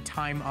at the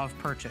time of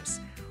purchase.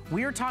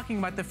 We are talking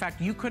about the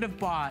fact you could have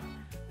bought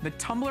the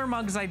tumbler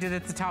mugs I did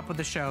at the top of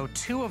the show,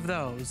 2 of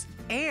those,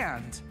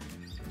 and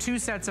 2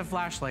 sets of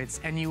flashlights,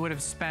 and you would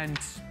have spent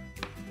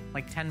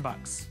like 10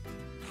 bucks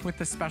with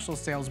the special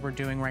sales we're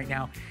doing right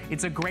now.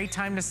 It's a great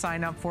time to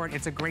sign up for it.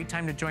 It's a great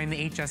time to join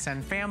the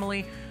HSN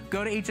family.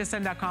 Go to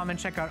hsn.com and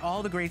check out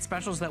all the great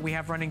specials that we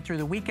have running through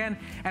the weekend.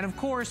 And of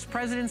course,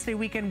 President's Day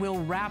weekend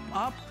will wrap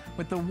up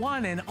with the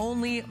one and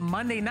only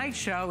Monday night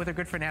show with our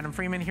good friend Adam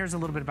Freeman. Here's a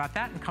little bit about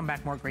that, and come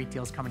back, more great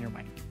deals coming your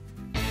way.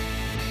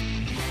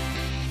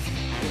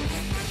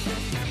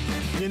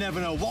 You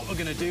never know what we're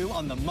going to do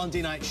on the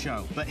Monday night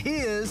show, but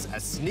here's a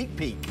sneak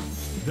peek.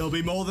 There'll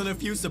be more than a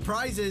few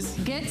surprises.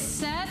 Get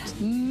set,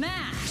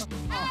 match.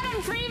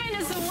 Adam Freeman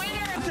is the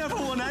winner. I've never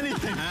won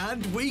anything.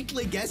 And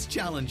weekly guest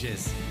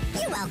challenges.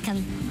 You're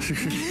welcome.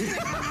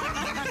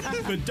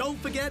 But don't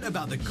forget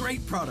about the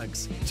great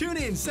products. Tune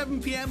in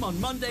 7 p.m. on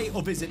Monday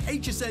or visit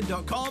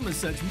hsn.com and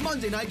search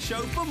Monday Night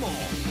Show for more.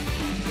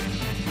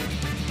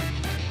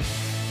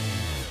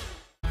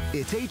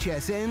 It's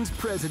HSN's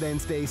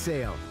President's Day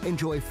sale.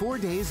 Enjoy 4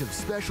 days of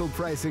special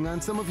pricing on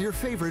some of your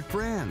favorite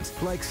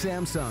brands like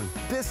Samsung,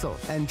 Bissell,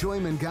 and Joy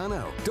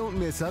Mangano. Don't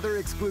miss other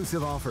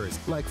exclusive offers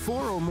like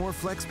 4 or more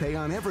FlexPay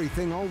on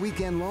everything all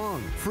weekend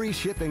long. Free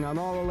shipping on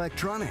all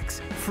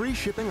electronics. Free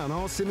shipping on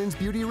all Simmons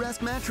Beauty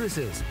Rest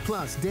mattresses.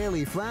 Plus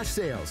daily flash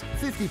sales,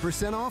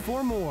 50% off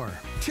or more.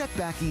 Check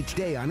back each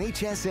day on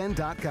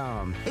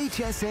hsn.com.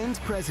 HSN's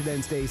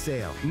President's Day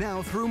sale,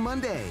 now through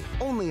Monday,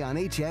 only on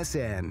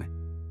HSN.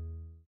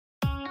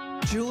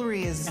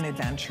 Jewelry is an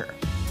adventure.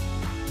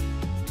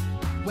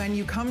 When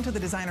you come to the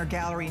designer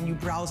gallery and you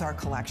browse our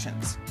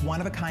collections,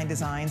 one-of-a-kind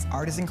designs,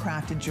 artisan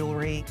crafted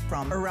jewelry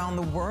from around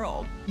the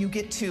world, you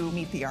get to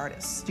meet the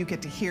artists. You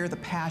get to hear the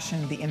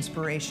passion, the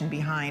inspiration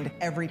behind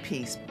every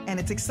piece. And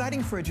it's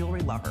exciting for a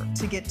jewelry lover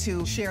to get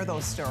to share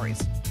those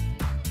stories.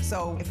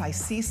 So if I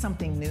see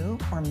something new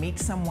or meet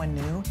someone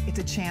new, it's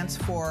a chance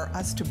for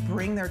us to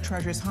bring their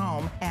treasures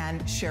home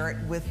and share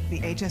it with the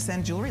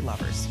HSN jewelry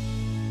lovers.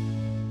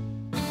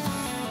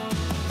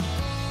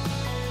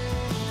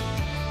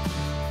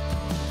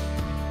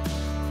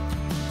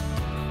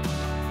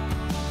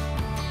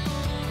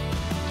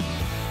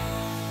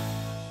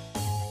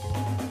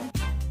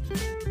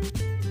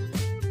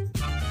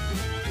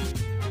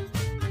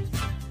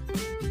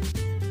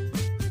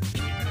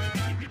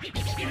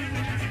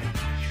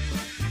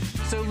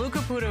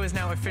 Is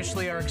now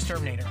officially our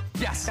exterminator.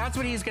 Yes. That's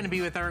what he's going to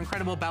be with our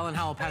incredible Bell &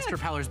 Howell pest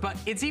repellers. But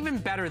it's even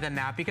better than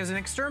that, because an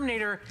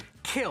exterminator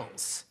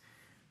kills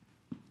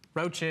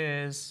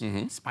roaches,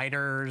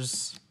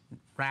 spiders,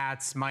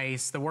 rats,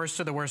 mice, the worst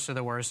of the worst of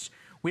the worst.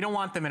 We don't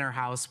want them in our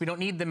house. We don't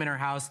need them in our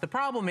house. The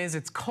problem is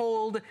it's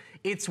cold,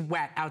 it's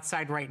wet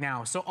outside right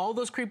now. So all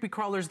those creepy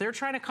crawlers, they're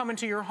trying to come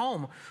into your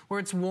home where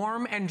it's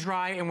warm and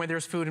dry and where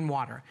there's food and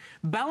water.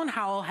 Bell &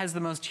 Howell has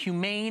the most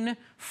humane,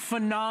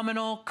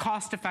 phenomenal,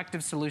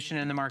 cost-effective solution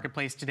in the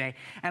marketplace today.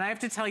 And I have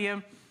to tell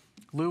you,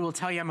 Lou will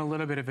tell you I'm a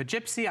little bit of a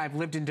gypsy. I've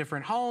lived in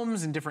different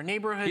homes and different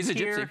neighborhoods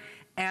here. He's a gypsy.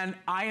 And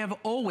I have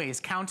always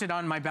counted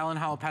on my Bell &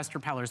 Howell pest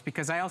repellers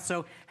because I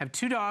also have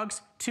 2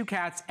 dogs, 2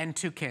 cats, and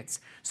 2 kids.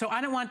 So I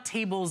don't want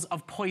tables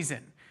of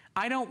poison.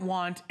 I don't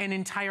want an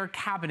entire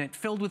cabinet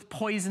filled with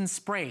poison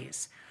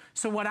sprays.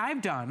 So what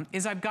I've done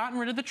is I've gotten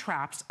rid of the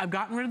traps, I've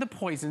gotten rid of the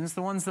poisons,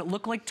 the ones that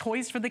look like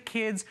toys for the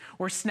kids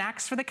or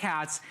snacks for the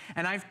cats,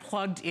 and I've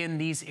plugged in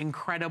these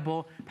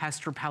incredible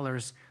pest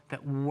repellers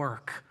that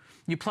work.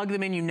 You plug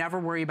them in, you never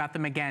worry about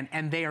them again,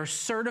 and they are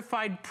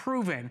certified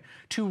proven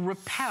to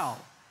repel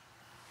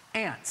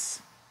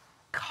ants,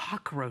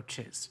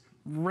 cockroaches,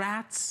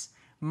 rats,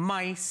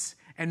 mice,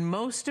 and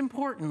most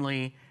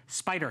importantly,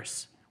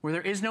 spiders. Where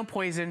there is no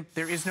poison,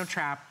 there is no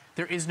trap,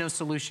 there is no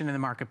solution in the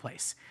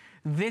marketplace.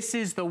 This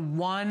is the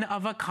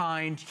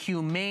one-of-a-kind,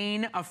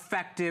 humane,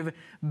 effective,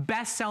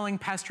 best-selling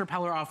pest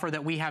repeller offer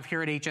that we have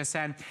here at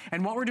HSN.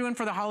 And what we're doing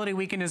for the holiday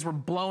weekend is we're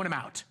blowing them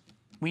out.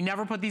 We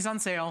never put these on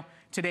sale.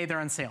 Today they're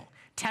on sale.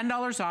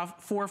 $10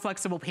 off, 4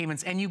 flexible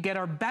payments, and you get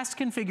our best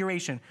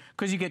configuration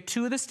because you get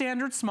 2 of the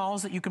standard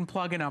smalls that you can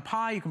plug in up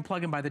high. You can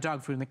plug in by the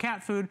dog food and the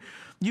cat food.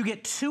 You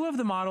get 2 of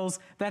the models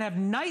that have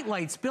night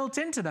lights built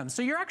into them.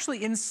 So you're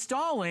actually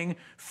installing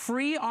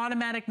free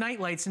automatic night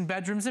lights in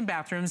bedrooms and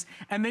bathrooms,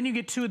 and then you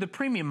get 2 of the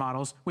premium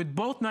models with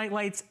both night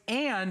lights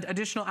and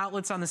additional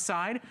outlets on the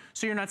side,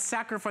 so you're not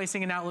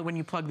sacrificing an outlet when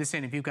you plug this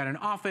in if you've got an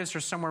office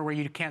or somewhere where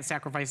you can't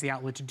sacrifice the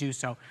outlet to do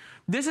so.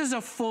 This is a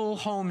full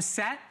home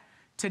set.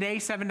 Today,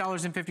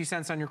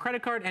 $7.50 on your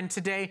credit card, and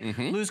today,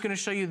 Lou's gonna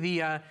show you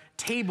the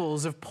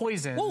tables of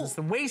poisons,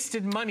 the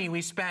wasted money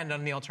we spend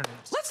on the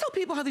alternatives. Let's tell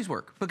people how these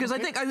work, because I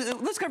think,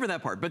 let's cover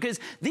that part, because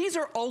these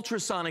are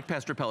ultrasonic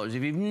pest repellers.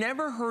 If you've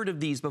never heard of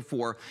these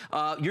before,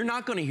 you're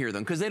not gonna hear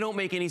them, because they don't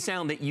make any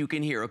sound that you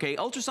can hear, okay?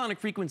 Ultrasonic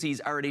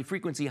frequencies are at a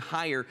frequency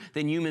higher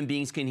than human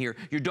beings can hear.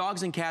 Your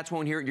dogs and cats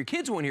won't hear it, your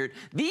kids won't hear it.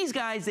 These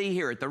guys, they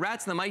hear it. The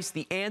rats, the mice,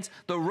 the ants,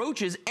 the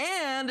roaches,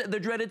 and the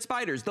dreaded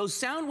spiders. Those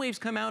sound waves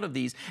come out of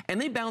these, and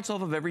they bounce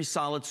off of every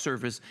solid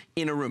surface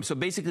in a room. So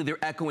basically,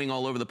 they're echoing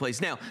all over the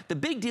place. Now, the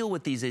big deal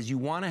with these is you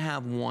want to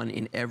have one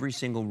in every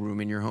single room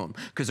in your home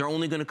because they're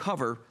only going to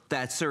cover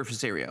that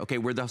surface area, okay,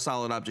 where the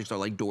solid objects are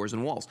like doors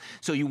and walls.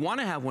 So you want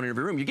to have one in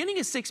every room. You're getting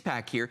a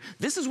 6-pack here.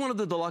 This is one of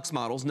the deluxe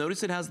models.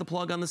 Notice it has the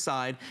plug on the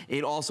side.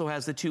 It also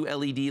has the 2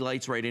 LED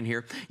lights right in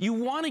here. You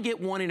want to get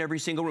one in every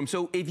single room.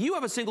 So if you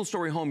have a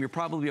single-story home, you're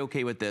probably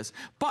okay with this.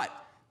 But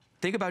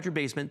think about your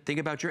basement, think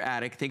about your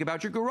attic, think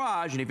about your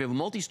garage, and if you have a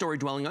multi-story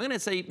dwelling, I'm gonna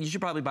say you should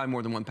probably buy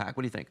more than 1 pack.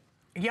 What do you think?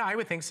 Yeah, I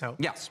would think so.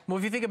 Yes. Well,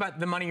 if you think about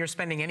the money you're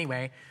spending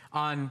anyway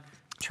on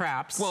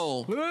traps,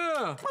 well,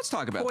 let's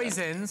talk about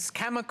poisons,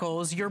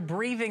 chemicals, you're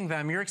breathing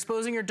them, you're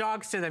exposing your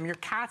dogs to them, your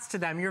cats to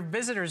them, your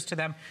visitors to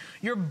them,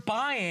 you're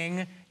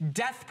buying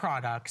death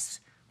products,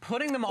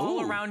 putting them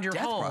all around your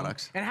home,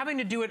 and having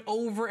to do it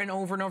over and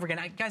over and over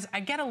again. Guys, I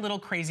get a little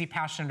crazy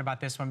passionate about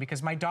this one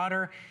because my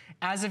daughter,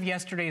 as of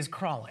yesterday, is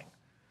crawling.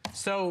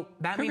 So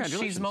that means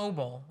she's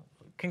mobile.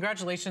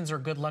 Congratulations or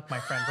good luck, my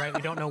friend, right?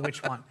 We don't know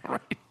which one.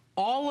 Right.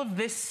 All of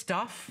this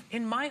stuff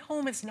in my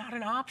home is not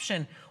an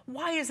option.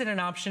 Why is it an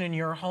option in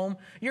your home?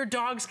 Your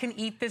dogs can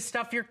eat this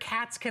stuff, your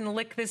cats can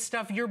lick this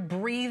stuff, you're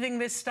breathing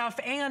this stuff,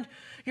 and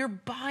you're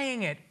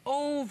buying it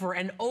over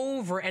and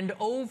over and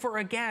over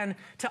again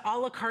to a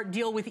la carte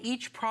deal with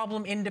each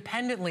problem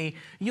independently.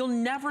 You'll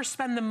never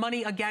spend the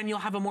money again. You'll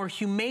have a more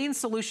humane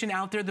solution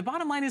out there. The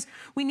bottom line is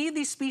we need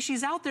these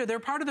species out there. They're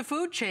part of the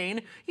food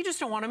chain. You just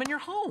don't want them in your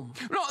home.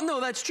 No,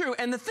 that's true.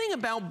 And the thing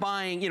about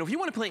buying, you know, if you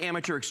want to play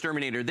amateur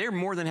exterminator, they're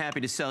more than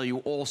happy to sell you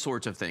all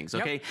sorts of things,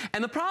 okay? Yep.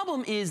 And the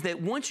problem is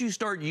that once you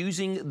start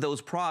using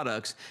those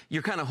products,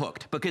 you're kind of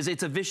hooked because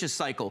it's a vicious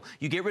cycle.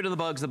 You get rid of the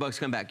bugs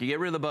come back. You get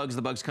rid of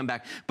the bugs come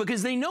back.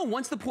 Because they know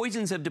once the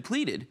poisons have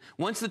depleted,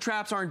 once the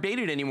traps aren't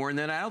baited anymore and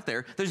they're not out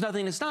there, there's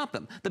nothing to stop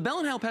them. The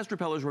Bell & Howell pest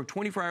repellers work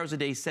 24 hours a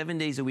day, 7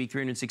 days a week,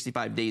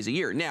 365 days a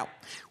year. Now,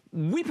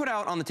 we put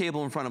out on the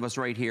table in front of us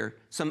right here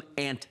some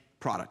ant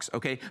products,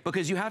 okay?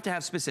 Because you have to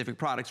have specific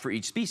products for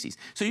each species.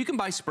 So you can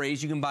buy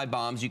sprays, you can buy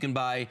bombs, you can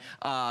buy,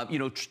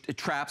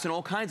 traps and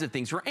all kinds of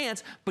things for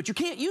ants, but you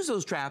can't use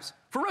those traps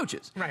for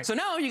roaches. Right. So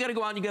now you gotta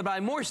go out and you gotta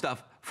buy more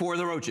stuff for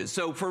the roaches.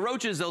 So for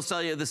roaches, they'll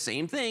sell you the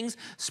same things,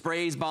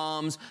 sprays,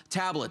 bombs,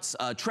 tablets,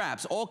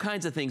 traps, all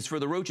kinds of things for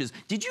the roaches.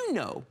 Did you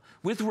know,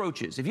 with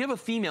roaches, if you have a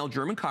female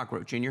German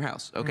cockroach in your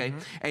house, okay,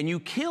 and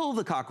you kill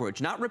the cockroach,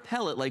 not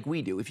repel it like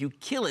we do, if you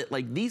kill it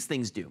like these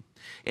things do,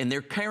 and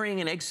they're carrying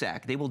an egg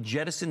sac, they will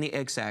jettison the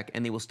egg sac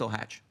and they will still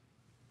hatch.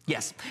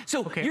 Yes.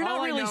 So you're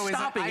not really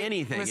stopping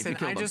anything. Listen, if you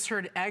kill I them. just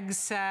heard egg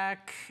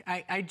sac.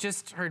 I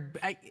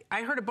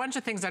heard a bunch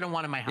of things I don't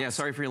want in my house. Yeah,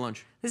 sorry for your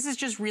lunch. This is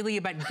just really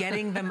about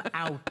getting them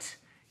out,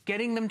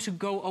 getting them to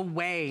go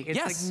away. It's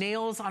like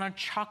nails on a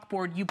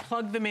chalkboard. You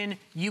plug them in,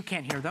 you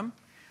can't hear them.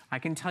 I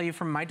can tell you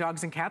from my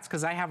dogs and cats,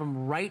 because I have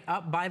them right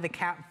up by the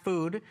cat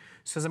food,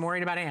 because I'm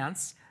worried about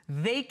ants.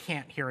 They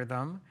can't hear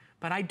them,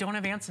 but I don't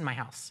have ants in my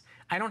house.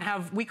 I don't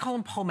have, we call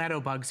them palmetto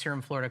bugs here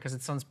in Florida because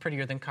it sounds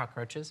prettier than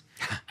cockroaches.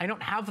 I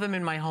don't have them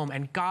in my home,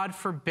 and God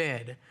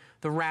forbid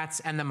the rats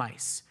and the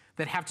mice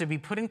that have to be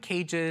put in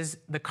cages.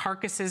 The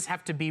carcasses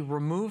have to be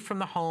removed from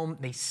the home.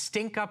 They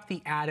stink up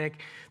the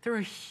attic. They're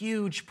a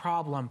huge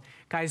problem.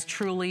 Guys,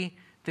 truly,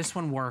 this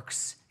one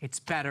works. It's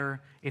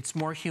better, it's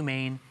more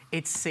humane,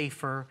 it's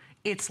safer,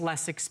 it's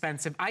less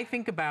expensive. I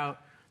think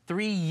about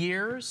 3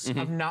 years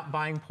of not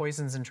buying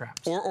poisons and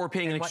traps. Or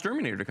paying an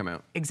exterminator to come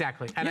out.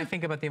 Exactly. And I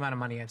think about the amount of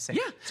money I've saved.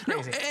 Yeah, it's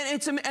crazy.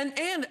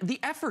 and the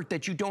effort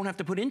that you don't have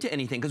to put into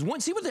anything. Because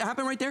see what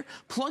happened right there?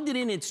 Plugged it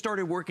in, it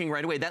started working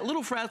right away. That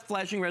little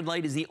flashing red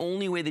light is the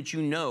only way that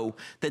you know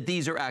that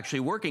these are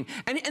actually working.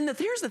 And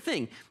here's the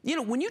thing. You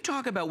know, when you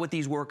talk about what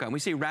these work on, we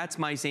say rats,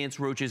 mice,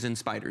 ants, roaches, and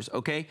spiders,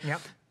 okay?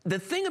 Yep. The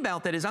thing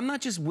about that is I'm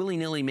not just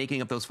willy-nilly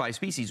making up those 5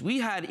 species. We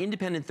had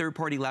independent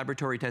third-party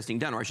laboratory testing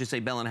done, or I should say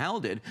Bell &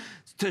 Howell did,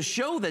 to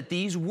show that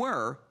these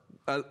were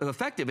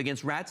effective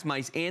against rats,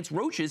 mice, ants,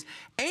 roaches,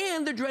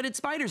 and the dreaded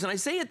spiders. And I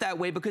say it that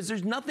way because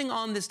there's nothing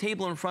on this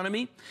table in front of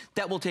me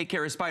that will take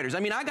care of spiders.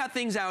 I mean, I got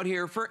things out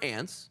here for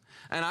ants,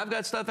 and I've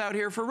got stuff out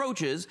here for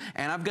roaches,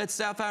 and I've got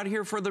stuff out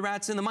here for the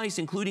rats and the mice,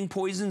 including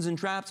poisons and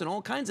traps and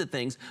all kinds of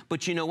things.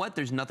 But you know what?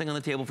 There's nothing on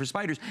the table for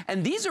spiders.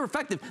 And these are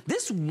effective.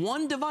 This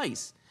one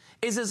device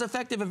is as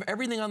effective as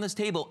everything on this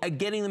table at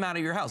getting them out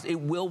of your house. It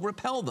will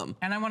repel them.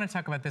 And I want to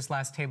talk about this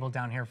last table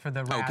down here for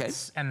the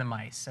rats and the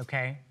mice,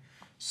 okay?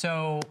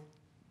 So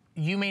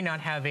you may not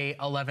have a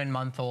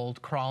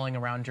 11-month-old crawling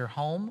around your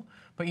home,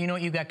 but you know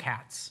what? You've got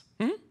cats.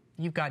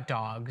 You've got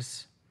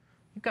dogs.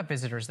 You've got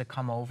visitors that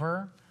come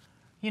over.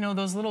 You know,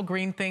 those little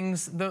green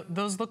things,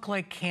 those look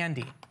like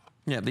candy.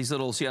 Yeah, these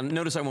little, see,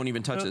 notice I won't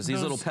even touch this.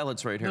 These little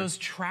pellets right here. Those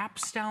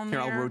traps down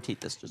there. Here, I'll rotate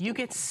this just You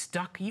get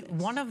stuck.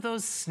 One of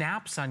those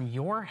snaps on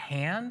your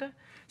hand,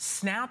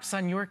 snaps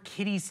on your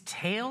kitty's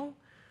tail.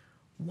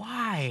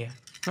 Why?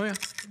 Oh, yeah.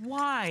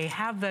 Why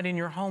have that in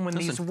your home when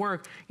these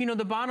work? You know,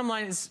 the bottom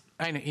line is,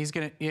 I know, he's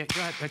gonna, yeah,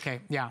 go ahead, okay,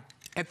 yeah.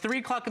 At 3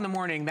 o'clock in the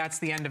morning, that's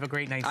the end of a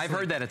great night's sleep. I've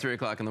heard that at 3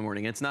 o'clock in the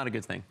morning. It's not a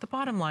good thing. The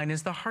bottom line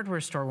is the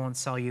hardware store won't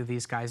sell you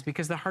these guys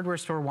because the hardware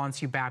store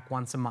wants you back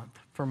once a month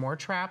for more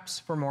traps,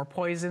 for more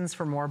poisons,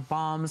 for more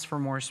bombs, for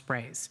more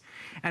sprays.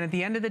 And at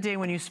the end of the day,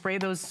 when you spray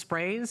those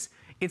sprays,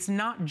 it's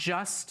not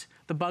just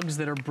the bugs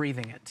that are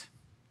breathing it.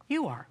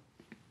 You are.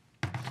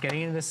 It's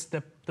getting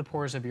into the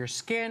pores of your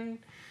skin.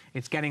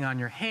 It's getting on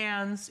your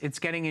hands. It's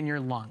getting in your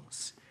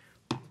lungs.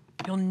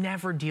 You'll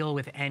never deal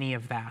with any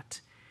of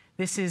that.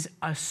 This is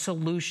a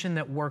solution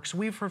that works.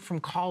 We've heard from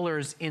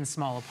callers in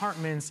small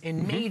apartments,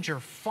 in major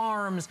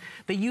farms.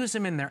 They use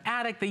them in their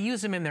attic. They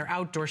use them in their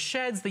outdoor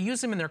sheds. They use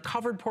them in their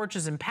covered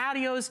porches and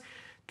patios.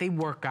 They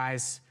work,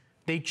 guys.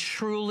 They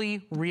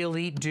truly,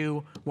 really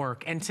do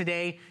work. And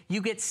today,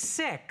 you get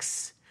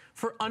 6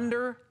 for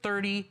under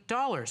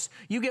 $30.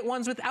 You get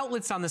ones with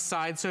outlets on the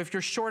side, so if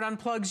you're short on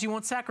plugs, you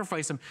won't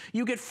sacrifice them.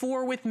 You get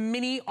 4 with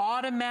mini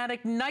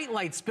automatic night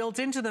lights built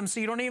into them,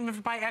 so you don't even have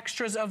to buy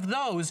extras of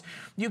those.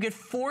 You get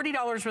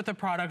 $40 worth of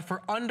product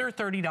for under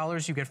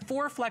 $30. You get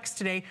 4 Flex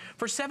today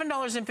for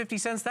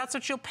 $7.50. That's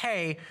what you'll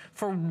pay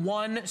for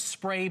 1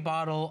 spray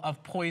bottle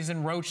of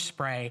poison roach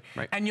spray.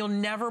 Right. And you'll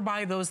never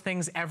buy those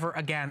things ever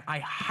again. I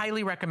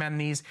highly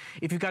recommend these.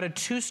 If you've got a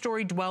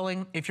 2-story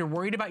dwelling, if you're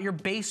worried about your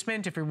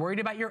basement, if you're worried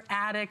about your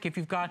attic, if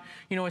you've got,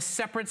 you know, a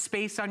separate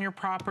space on your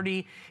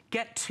property,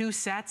 get 2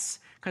 sets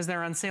because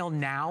they're on sale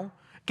now.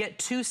 Get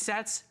 2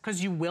 sets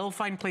because you will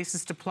find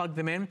places to plug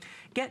them in.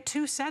 Get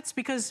 2 sets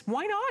because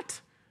why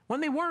not? When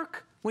they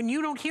work, when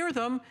you don't hear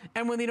them,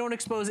 and when they don't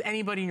expose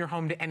anybody in your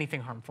home to anything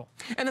harmful.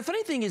 And the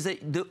funny thing is that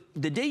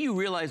the day you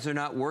realize they're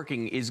not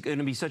working is going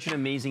to be such an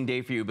amazing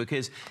day for you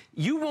because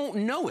you won't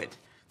know it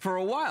for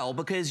a while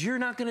because you're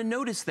not going to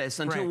notice this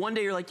until one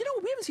day you're like, you know,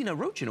 we haven't seen a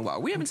roach in a while.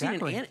 We haven't seen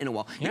an ant in a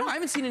while. You know, I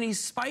haven't seen any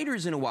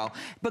spiders in a while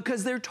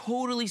because they're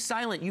totally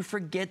silent. You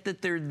forget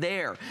that they're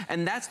there.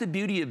 And that's the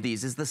beauty of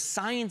these is the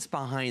science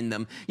behind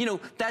them. You know,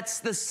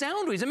 that's the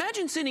sound waves.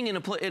 Imagine sitting in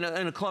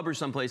a club or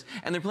someplace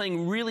and they're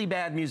playing really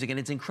bad music and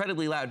it's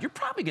incredibly loud. You're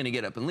probably going to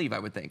get up and leave, I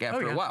would think,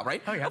 after a while,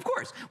 right? Oh, yeah. Of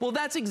course. Well,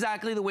 that's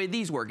exactly the way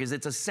these work is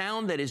it's a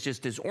sound that is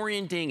just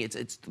disorienting.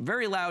 It's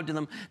very loud to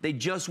them. They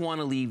just want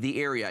to leave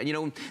the area. You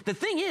know, the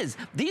thing is,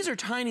 these are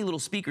tiny little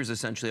speakers,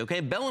 essentially,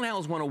 okay? Bell &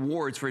 Howell's won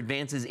awards for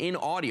advances in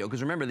audio,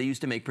 because remember, they used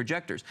to make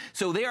projectors.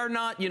 So they are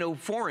not, you know,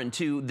 foreign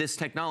to this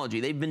technology.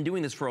 They've been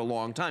doing this for a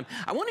long time.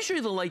 I want to show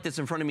you the light that's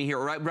in front of me here,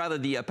 or rather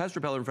the pest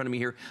repeller in front of me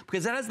here,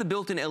 because that has the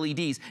built-in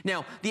LEDs.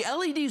 Now, the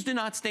LEDs do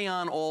not stay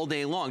on all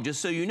day long, just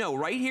so you know.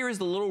 Right here is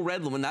the little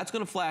red one. That's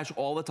going to flash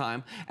all the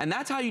time, and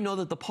that's how you know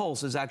that the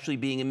pulse is actually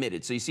being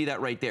emitted. So you see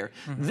that right there.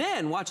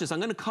 Then, watch this. I'm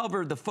going to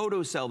cover the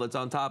photocell that's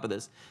on top of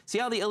this. See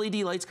how the LED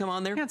lights come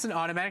on there? Yeah, it's an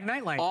automatic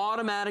night light.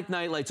 Automatic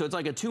night light, so it's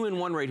like a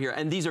 2-in-1 right here.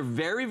 And these are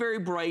very, very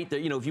bright. They're,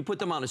 you know, if you put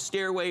them on a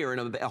stairway or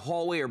in a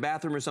hallway or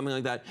bathroom or something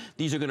like that,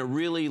 these are going to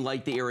really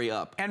light the area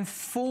up. And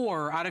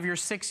 4 out of your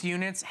 6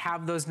 units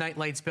have those night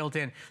lights built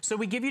in. So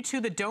we give you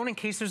 2 that don't in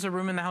case there's a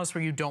room in the house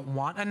where you don't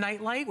want a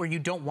night light, where you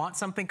don't want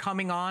something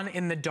coming on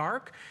in the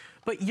dark.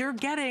 But you're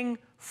getting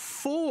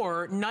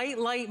 4 night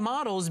light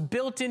models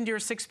built into your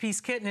 6-piece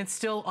kit, and it's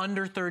still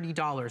under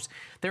 $30.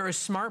 They're a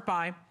smart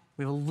buy.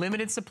 We have a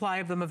limited supply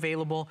of them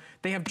available.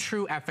 They have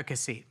true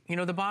efficacy. You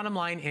know, the bottom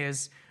line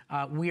is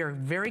we are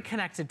very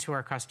connected to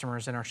our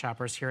customers and our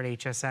shoppers here at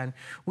HSN.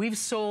 We've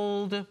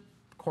sold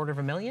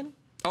 $250,000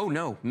 Oh,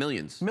 no,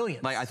 millions.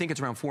 Millions. Like, I think it's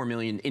around 4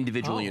 million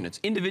individual units.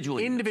 Individual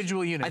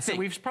units. So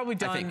we've probably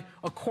done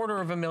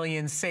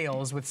 250,000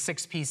 sales with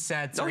 6-piece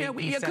sets. Oh, or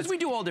yeah, because we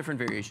do all different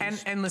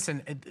variations. And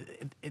listen,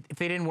 if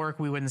they didn't work,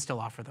 we wouldn't still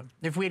offer them.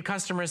 If we had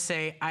customers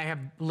say, I have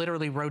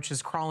literally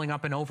roaches crawling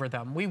up and over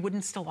them, we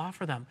wouldn't still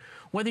offer them.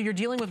 Whether you're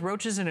dealing with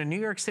roaches in a New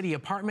York City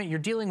apartment, you're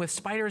dealing with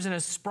spiders in a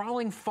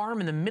sprawling farm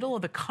in the middle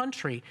of the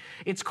country,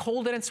 it's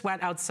cold and it's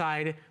wet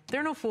outside.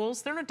 They're no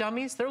fools, they're no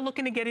dummies. They're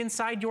looking to get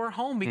inside your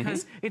home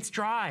because it's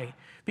dry,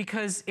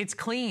 because it's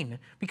clean,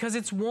 because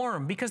it's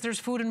warm, because there's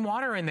food and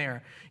water in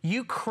there.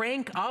 You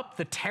crank up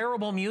the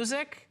terrible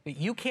music that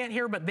you can't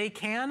hear, but they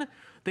can,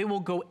 they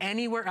will go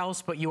anywhere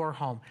else but your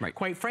home. Right.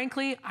 Quite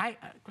frankly, I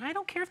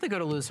don't care if they go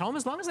to Lou's home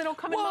as long as they don't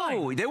come in mine.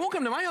 Whoa, they won't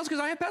come to my house because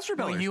I have pest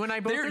repellers. Well, you and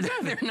I both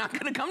They're not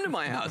going to come to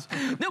my house.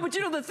 No, but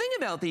you know, the thing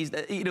about these,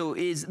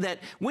 is that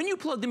when you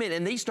plug them in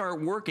and they start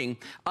working,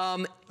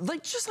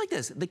 just like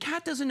this, the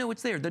cat doesn't know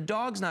it's there. The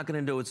dog's not going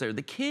to know it's there.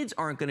 The kids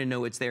aren't going to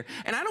know it's there.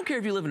 And I don't care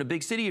if you live in a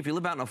big city, if you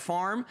live out on a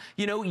farm,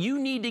 you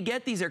need to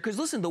get these there. Because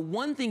listen, the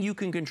one thing you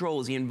can control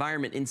is the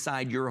environment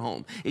inside your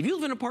home. If you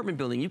live in an apartment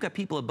building, you've got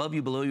people above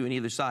you, below you, on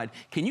either side.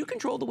 Can you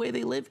control the way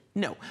they live?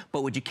 No.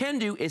 But what you can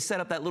do is set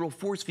up that little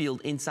force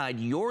field inside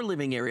your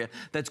living area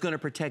that's going to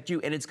protect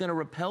you, and it's going to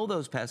repel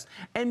those pests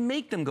and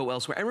make them go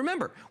elsewhere. And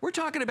remember, we're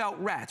talking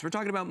about rats, we're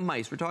talking about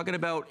mice, we're talking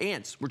about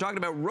ants, we're talking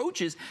about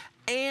roaches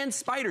and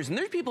spiders. And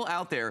there's people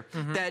out there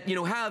that,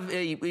 have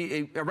a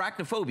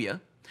arachnophobia.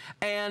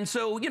 And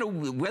so,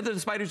 whether the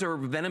spiders are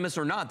venomous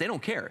or not, they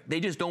don't care. They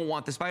just don't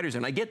want the spiders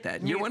in. I get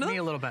that. You're one of them? Me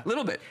a little bit. A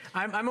little bit.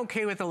 I'm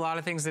okay with a lot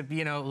of things that,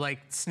 like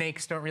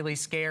snakes don't really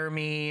scare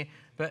me.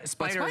 But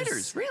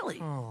spiders, really?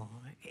 Oh,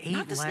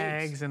 8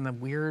 legs and the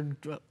weird.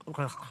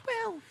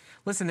 Well,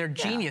 listen, they're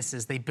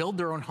geniuses. They build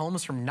their own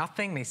homes from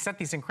nothing. They set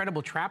these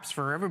incredible traps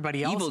for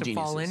everybody else to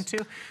fall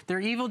into. They're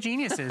evil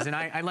geniuses, and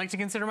I like to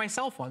consider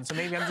myself one, so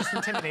maybe I'm just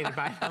intimidated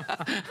by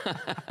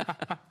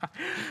them.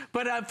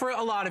 But for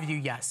a lot of you,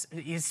 yes,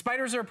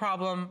 spiders are a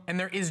problem, and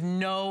there is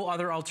no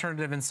other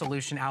alternative and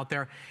solution out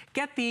there.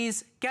 Get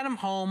these, get them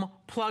home,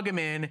 plug them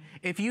in.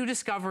 If you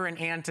discover an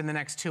ant in the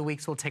next 2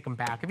 weeks, we'll take them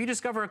back. If you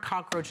discover a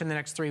cockroach in the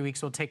next 3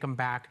 weeks, we'll take them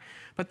back.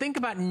 But think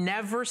about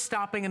never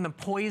stopping in the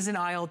poison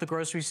aisle at the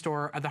grocery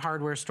store or the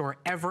hardware store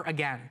ever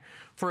again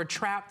for a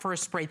trap, for a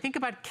spray. Think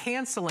about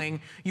canceling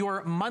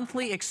your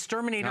monthly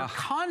exterminator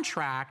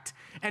contract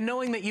and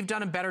knowing that you've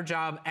done a better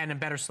job and a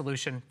better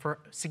solution for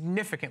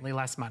significantly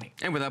less money.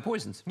 And without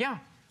poisons. Yeah.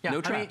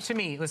 No traps. To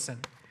me, listen,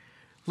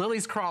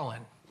 Lily's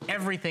crawling.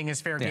 Everything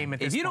is fair game at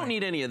this point. If you don't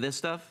need any of this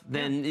stuff,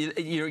 then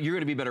you're going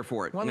to be better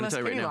for it. One less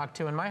kitty lock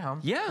too in my home.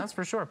 Yeah. That's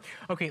for sure.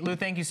 Okay, Lou,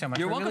 thank you so much.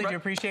 You're welcome, really do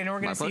appreciate it. And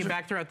we're going to see you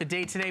back throughout the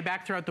day today,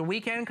 back throughout the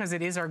weekend, because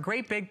it is our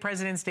great big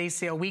President's Day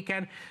sale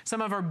weekend.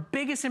 Some of our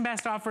biggest and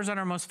best offers on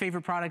our most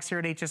favorite products here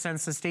at HSN,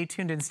 so stay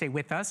tuned and stay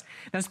with us.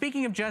 Now,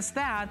 speaking of just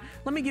that,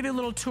 let me give you a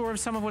little tour of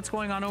some of what's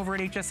going on over at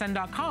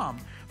hsn.com.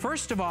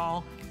 First of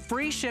all,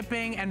 free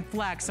shipping and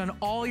flex on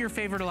all your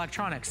favorite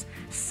electronics.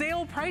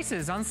 Sale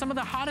prices on some of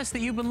the hottest that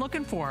you've been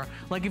looking for.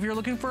 Like if you're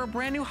looking for a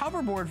brand new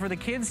hoverboard for the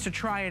kids to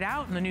try it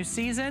out in the new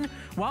season,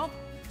 well,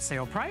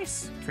 sale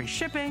price, free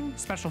shipping,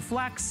 special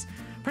flex.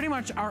 Pretty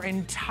much our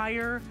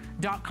entire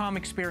 .com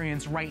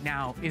experience right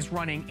now is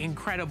running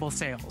incredible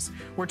sales.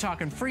 We're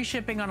talking free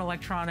shipping on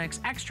electronics,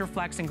 extra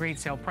flex and great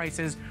sale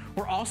prices.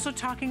 We're also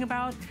talking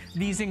about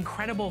these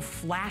incredible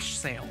flash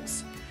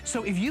sales.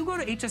 So if you go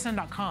to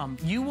hsn.com,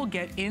 you will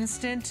get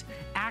instant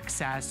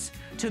access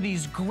to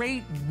these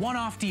great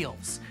one-off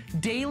deals.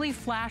 Daily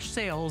flash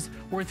sales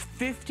worth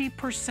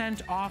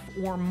 50% off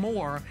or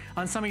more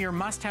on some of your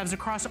must-haves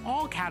across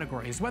all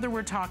categories, whether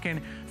we're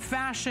talking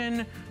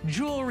fashion,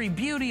 jewelry,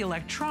 beauty,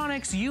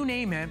 electronics, you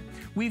name it.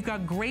 We've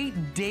got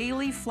great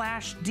daily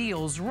flash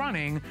deals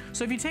running.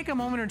 So if you take a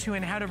moment or two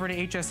and head over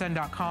to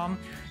hsn.com,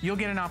 you'll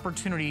get an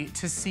opportunity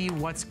to see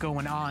what's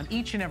going on.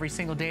 Each and every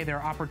single day, there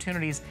are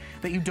opportunities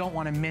that you don't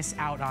want to miss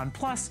out on.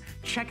 Plus,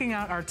 checking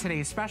out our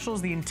today's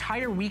specials, the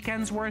entire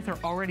weekend's worth are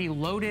already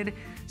loaded,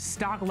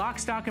 lock,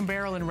 stock, and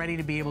barrel, and ready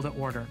to be able to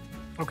order.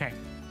 Okay.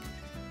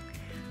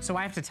 So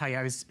I have to tell you,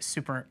 I was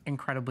super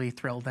incredibly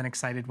thrilled and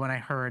excited when I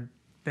heard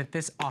that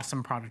this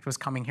awesome product was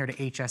coming here to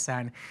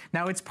HSN.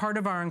 Now, it's part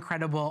of our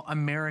incredible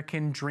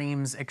American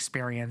Dreams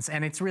experience,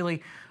 and it's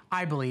really,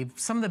 I believe,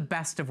 some of the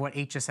best of what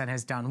HSN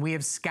has done. We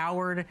have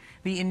scoured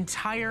the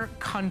entire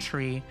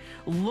country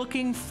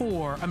looking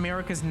for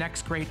America's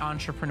next great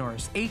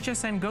entrepreneurs.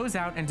 HSN goes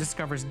out and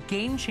discovers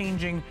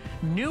game-changing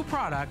new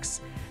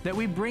products that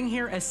we bring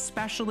here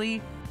especially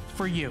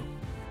for you.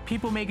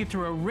 People make it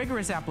through a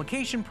rigorous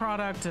application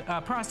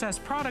process,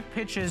 product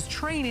pitches,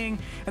 training,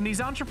 and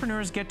these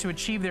entrepreneurs get to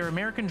achieve their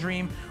American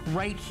dream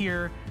right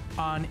here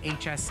on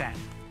HSN.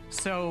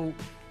 So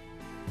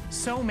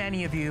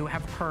many of you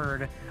have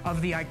heard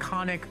of the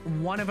iconic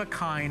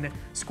one-of-a-kind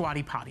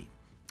Squatty Potty.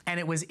 And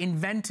it was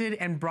invented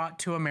and brought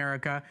to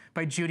America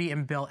by Judy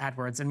and Bill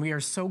Edwards. And we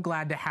are so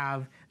glad to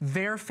have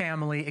their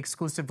family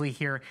exclusively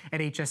here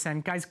at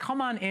HSN. Guys,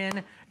 come on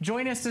in.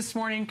 Join us this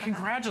morning.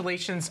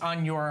 Congratulations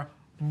on your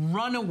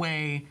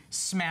runaway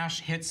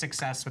smash hit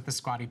success with the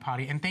Squatty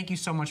Potty. And thank you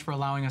so much for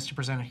allowing us to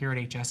present it here at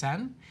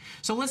HSN.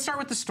 So let's start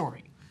with the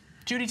story.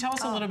 Judy, tell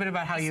us a little bit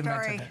about how you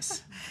invented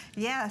this.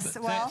 Yes,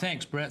 well...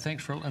 Thanks, Brett.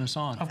 Thanks for letting us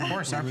on. Of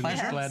course, our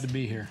pleasure. Glad to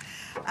be here.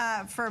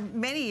 For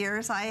many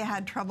years, I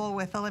had trouble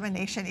with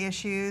elimination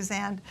issues,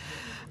 and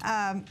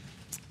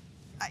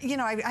you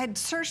know, I'd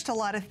searched a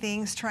lot of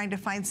things trying to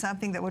find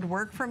something that would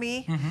work for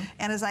me.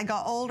 And as I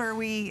got older,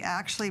 we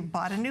actually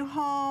bought a new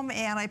home,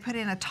 and I put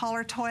in a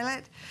taller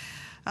toilet.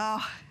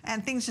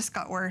 And things just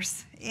got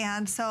worse.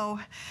 And so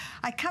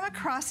I come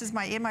across,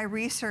 in my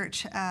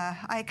research,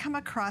 I come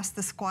across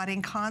the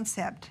squatting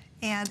concept.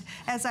 And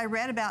as I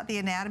read about the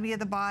anatomy of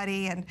the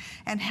body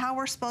and how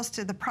we're supposed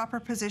to, the proper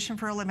position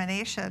for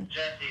elimination,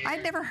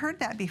 I'd never heard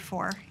that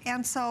before.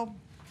 And so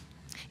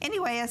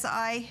anyway, as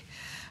I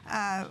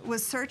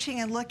was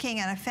searching and looking,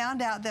 and I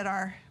found out that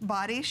our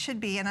bodies should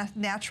be in a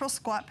natural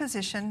squat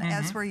position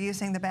as we're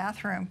using the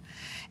bathroom.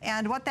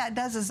 And what that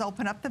does is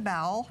open up the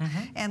bowel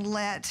and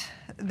let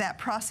that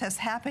process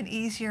happen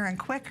easier and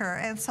quicker.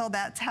 And so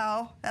that's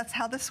how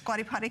the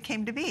Squatty Potty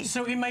came to be.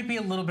 So it might be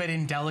a little bit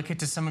indelicate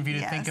to some of you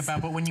to think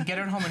about, but when you get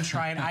it home and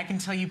try it, I can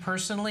tell you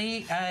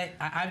personally,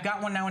 I've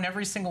got one now in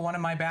every single one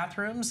of my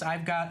bathrooms.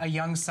 I've got a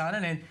young son,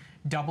 and it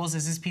doubles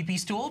as his pee-pee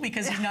stool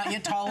because he's not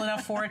yet tall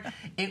enough for it.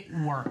 It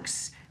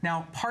works.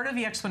 Now, part of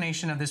the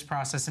explanation of this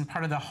process and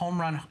part of the home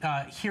run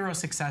hero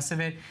success of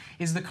it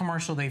is the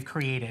commercial they've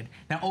created.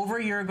 Now, over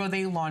a year ago,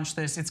 they launched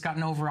this. It's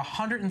gotten over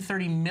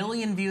 130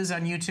 million views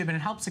on YouTube, and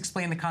it helps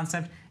explain the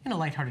concept in a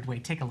lighthearted way.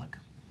 Take a look.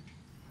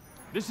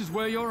 This is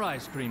where your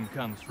ice cream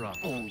comes from.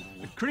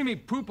 The creamy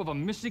poop of a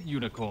mystic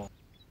unicorn.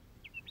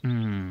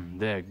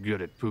 They're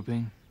good at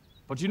pooping.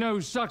 But you know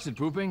who sucks at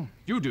pooping?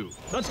 You do.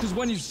 That's because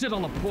when you sit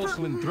on a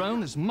porcelain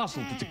throne, this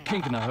muscle puts a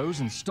kink in the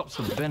hose and stops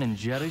the Ben and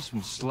Jerry's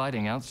from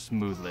sliding out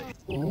smoothly.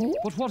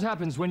 But what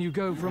happens when you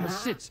go from a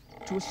sit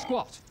to a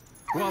squat?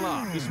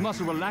 Voila! This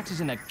muscle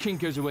relaxes and that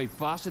kink goes away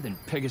faster than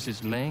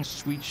Pegasus laying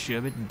sweet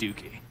sherbet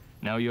dookie.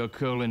 Now your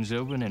colon's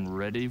open and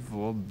ready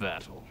for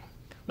battle.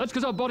 That's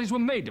because our bodies were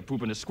made to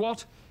poop in a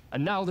squat,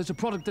 and now there's a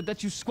product that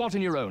lets you squat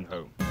in your own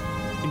home.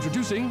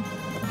 Introducing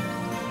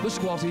the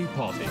Squatty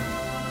Potty.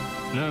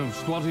 No,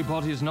 Squatty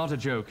Potty is not a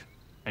joke.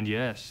 And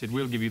yes, it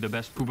will give you the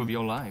best poop of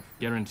your life,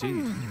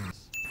 guaranteed.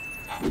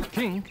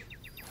 Kink,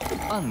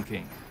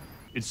 unkink.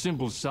 It's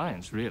simple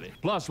science, really.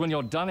 Plus, when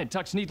you're done, it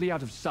tucks neatly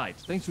out of sight,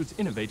 thanks to its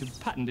innovative,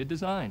 patented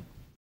design.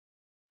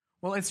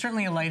 Well, it's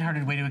certainly a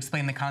lighthearted way to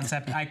explain the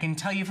concept. I can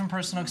tell you from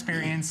personal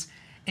experience,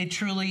 it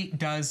truly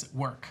does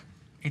work.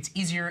 It's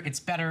easier, it's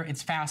better,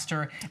 it's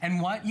faster.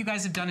 And what you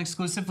guys have done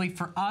exclusively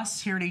for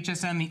us here at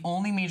HSN, the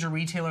only major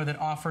retailer that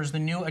offers the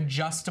new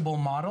adjustable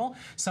model.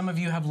 Some of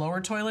you have lower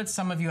toilets,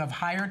 some of you have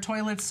higher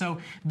toilets. So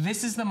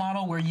this is the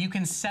model where you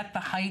can set the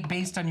height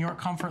based on your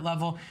comfort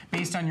level,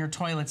 based on your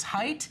toilet's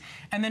height.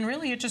 And then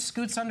really it just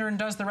scoots under and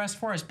does the rest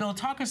for us. Bill,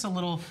 talk us a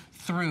little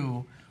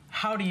through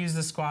how to use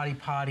the Squatty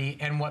Potty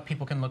and what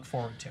people can look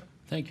forward to.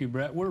 Thank you,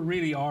 Brett. We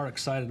really are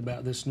excited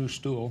about this new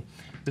stool.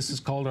 This is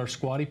called our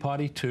Squatty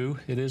Potty 2.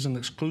 It is an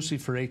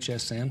exclusive for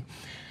HSN.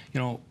 You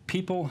know,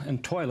 people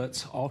and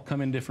toilets all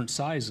come in different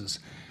sizes.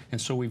 And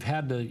so we've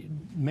had to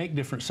make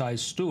different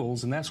size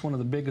stools, and that's one of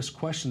the biggest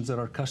questions that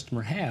our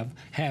customer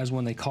has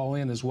when they call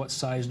in is, what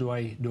size do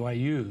I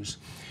use?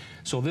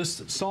 So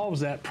this solves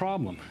that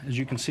problem. As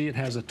you can see, it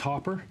has a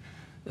topper.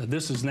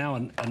 This is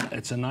now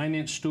it's a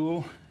 9-inch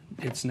stool.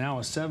 It's now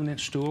a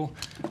 7-inch stool.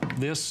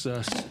 This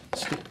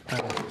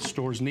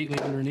stores neatly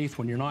underneath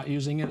when you're not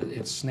using it.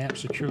 It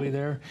snaps securely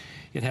there.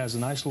 It has a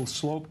nice little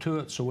slope to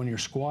it, so when you're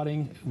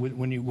squatting,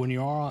 when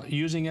you are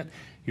using it,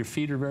 your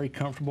feet are very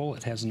comfortable.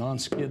 It has a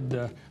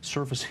non-skid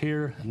surface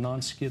here,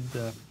 non-skid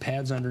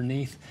pads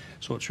underneath,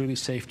 so it's really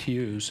safe to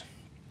use.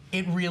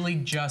 It really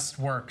just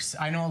works.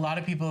 I know a lot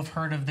of people have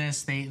heard of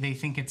this. They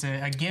think it's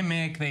a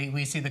gimmick.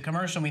 We see the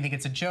commercial, we think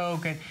it's a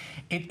joke.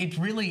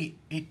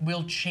 It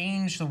will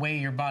change the way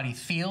your body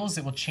feels.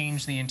 It will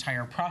change the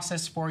entire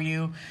process for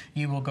you.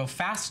 You will go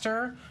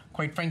faster.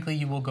 Quite frankly,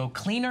 you will go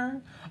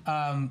cleaner.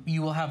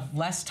 You will have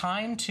less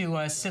time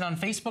to sit on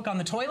Facebook on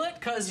the toilet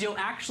because you'll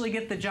actually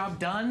get the job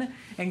done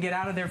and get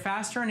out of there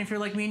faster. And if you're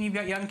like me and you've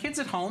got young kids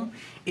at home,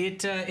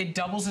 it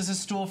doubles as a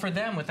stool for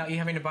them without you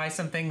having to buy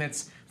something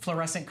that's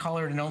fluorescent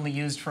colored and only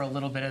used for a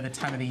little bit of the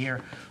time of the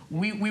year.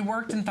 We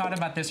worked and thought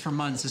about this for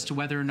months as to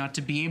whether or not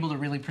to be able to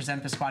really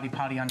present the Squatty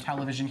Potty on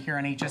television here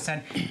on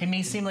HSN. It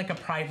may seem like a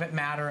private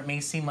matter, it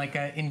may seem like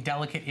an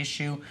indelicate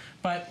issue,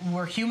 but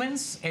we're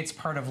humans, it's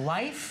part of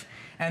life,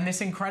 and this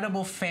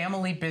incredible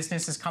family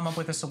business has come up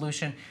with a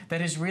solution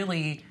that has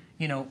really,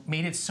 you know,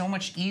 made it so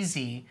much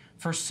easy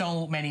for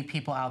so many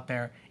people out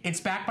there. It's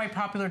backed by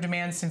popular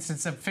demand since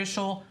its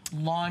official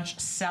launch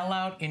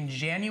sellout in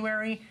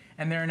January,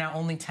 and there are now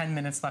only 10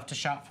 minutes left to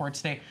shop for it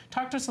today.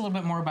 Talk to us a little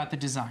bit more about the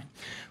design.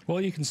 Well,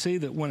 you can see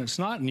that when it's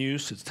not in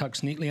use, it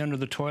tucks neatly under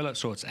the toilet,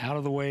 so it's out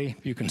of the way.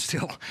 You can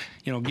still,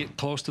 you know, get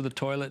close to the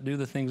toilet, do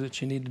the things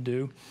that you need to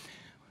do.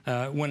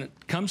 When it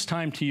comes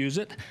time to use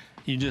it,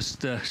 you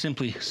just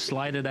simply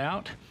slide it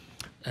out,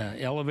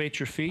 elevate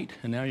your feet,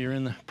 and now you're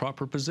in the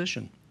proper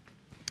position.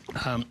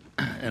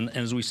 And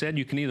as we said,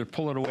 you can either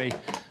pull it away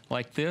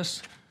like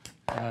this,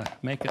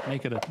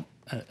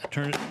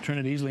 turn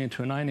it easily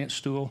into a 9-inch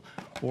stool,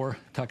 or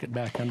tuck it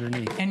back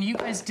underneath. And you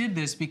guys did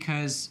this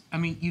because, I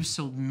mean, you've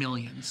sold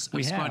millions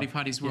of Squatty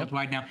Potties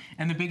worldwide now.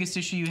 And the biggest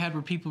issue you had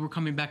were people were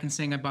coming back and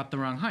saying, I bought the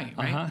wrong height,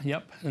 right?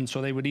 Yep. And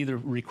so they would either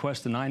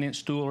request a 9-inch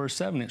stool or a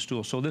 7-inch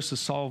stool. So this has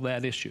solved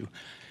that issue.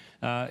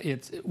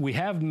 We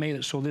have made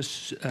it so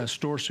this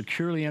stores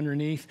securely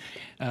underneath.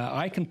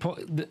 I can pull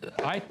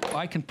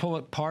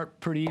it apart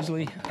pretty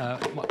easily.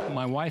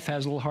 My wife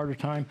has a little harder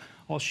time.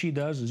 All she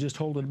does is just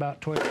hold it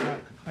about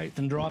toilet height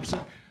and drops it,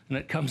 and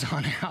it comes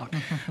on out.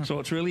 So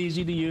it's really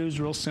easy to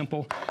use, real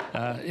simple.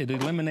 It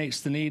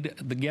eliminates the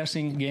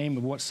guessing game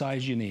of what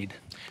size you need.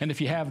 And if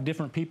you have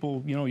different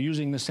people,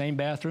 using the same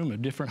bathroom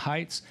at different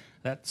heights,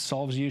 that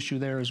solves the issue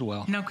there as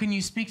well. Now, can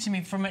you speak to me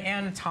from an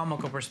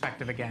anatomical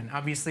perspective again?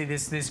 Obviously,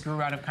 this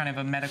grew out of kind of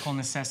a medical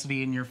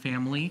necessity in your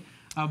family,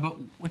 but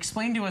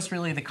explain to us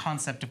really the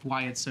concept of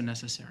why it's so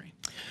necessary.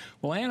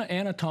 Well,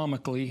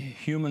 anatomically,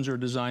 humans are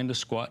designed to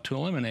squat to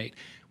eliminate.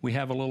 We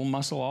have a little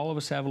muscle, all of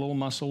us have a little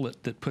muscle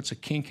that puts a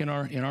kink in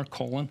our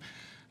colon,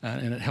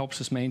 and it helps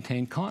us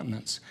maintain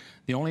continence.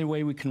 The only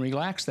way we can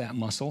relax that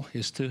muscle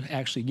is to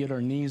actually get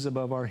our knees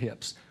above our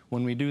hips.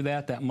 When we do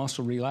that, that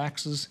muscle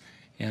relaxes,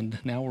 and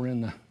now we're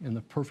in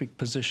the perfect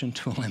position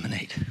to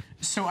eliminate.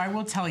 So I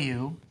will tell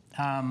you,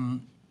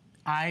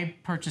 I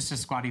purchased a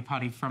Squatty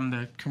Potty from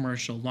the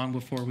commercial long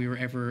before we were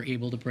ever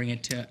able to bring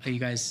it to you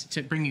guys,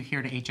 to bring you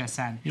here to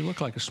HSN. You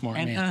look like a smart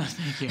man.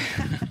 Thank you.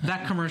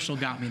 That commercial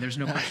got me, there's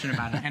no question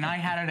about it. And I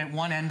had it at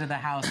one end of the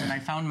house, and I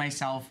found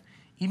myself,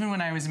 even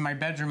when I was in my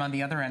bedroom on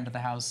the other end of the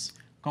house,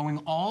 going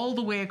all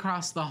the way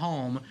across the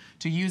home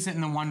to use it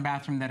in the one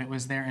bathroom that it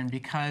was there in,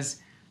 because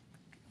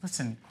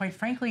listen, quite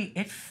frankly,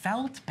 it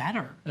felt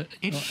better.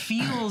 It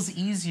feels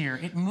easier.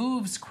 It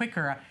moves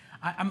quicker.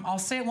 I'll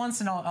say it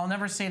once and I'll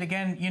never say it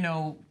again.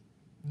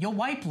 You'll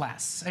wipe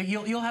less.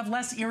 You'll have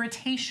less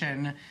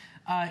irritation.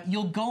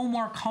 You'll go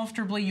more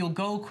comfortably. You'll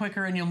go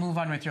quicker, and you'll move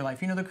on with your life.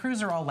 The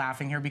crews are all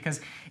laughing here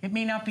because it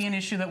may not be an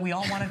issue that we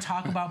all want to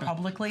talk about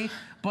publicly,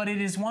 but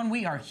it is one.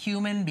 We are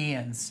human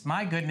beings.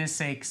 My goodness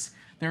sakes.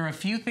 There are a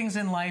few things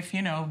in life,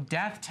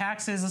 death,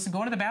 taxes. Listen,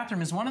 going to the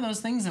bathroom is one of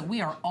those things that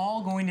we are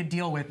all going to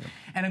deal with.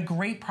 And a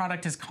great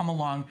product has come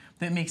along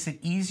that makes it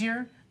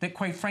easier, that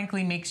quite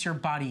frankly makes your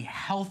body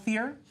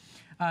healthier.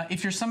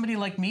 If you're somebody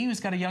like me who's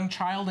got a young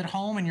child at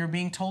home and you're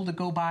being told to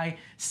go buy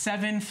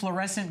 7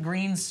 fluorescent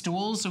green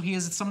stools so he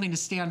has something to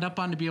stand up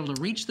on to be able to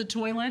reach the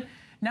toilet,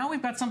 now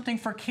we've got something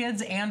for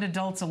kids and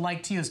adults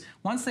alike to use.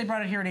 Once they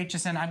brought it here at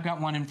HSN, I've got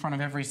one in front of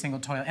every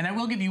single toilet. And I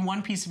will give you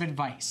one piece of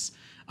advice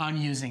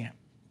on using it,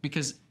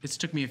 because it's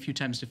took me a few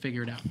times to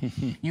figure it out.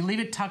 You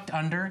leave it tucked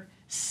under,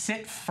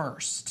 sit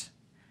first,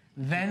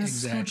 then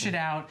scooch it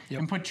out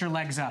and put your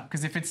legs up.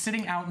 Because if it's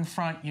sitting out in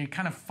front, you're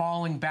kind of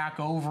falling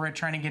back over it,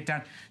 trying to get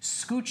down.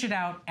 Scooch it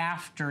out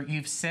after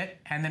you've sit,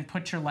 and then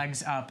put your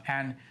legs up.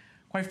 And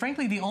quite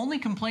frankly, the only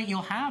complaint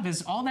you'll have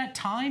is all that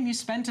time you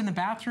spent in the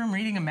bathroom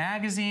reading a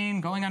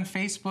magazine, going on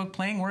Facebook,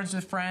 playing Words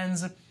with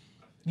Friends.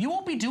 You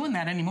won't be doing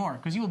that anymore,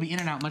 because you will be in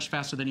and out much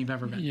faster than you've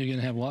ever been. You're going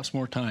to have lots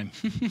more time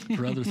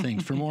for other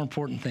things, for more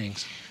important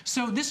things.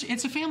 So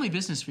it's a family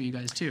business for you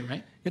guys too,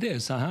 right? It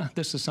is,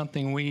 This is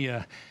something we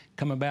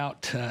come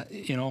about,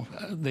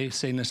 they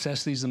say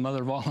necessity is the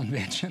mother of all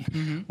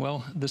invention.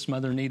 Well, this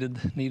mother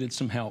needed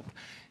some help.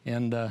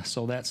 And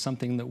so that's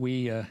something that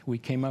we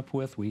came up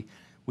with.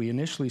 We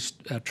initially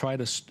tried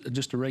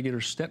just a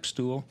regular step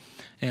stool,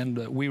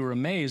 and we were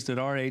amazed at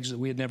our age that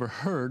we had never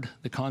heard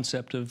the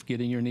concept of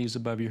getting your knees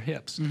above your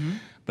hips.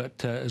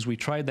 But as we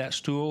tried that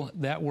stool,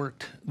 that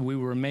worked. We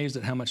were amazed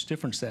at how much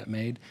difference that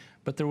made.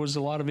 But there was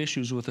a lot of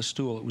issues with the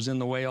stool. It was in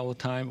the way all the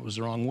time. It was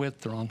the wrong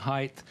width, the wrong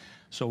height.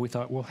 So we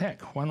thought, well,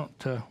 heck, why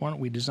don't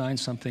we design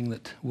something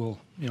that will,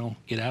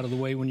 get out of the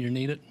way when you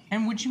need it?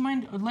 And would you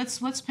mind? Let's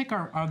pick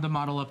the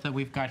model up that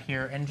we've got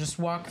here and just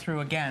walk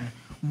through again.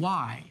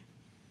 Why?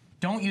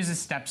 Don't use a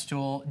step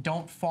stool.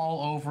 Don't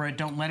fall over it.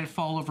 Don't let it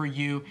fall over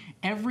you.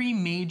 Every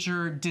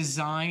major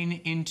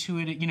design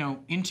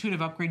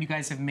intuitive upgrade you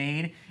guys have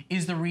made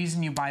is the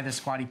reason you buy the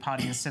Squatty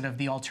Potty instead of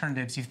the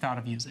alternatives you've thought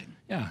of using.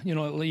 Yeah,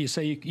 you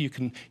say you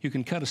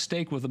can cut a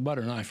steak with a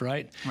butter knife,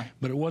 right? Right.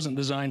 But it wasn't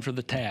designed for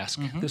the task.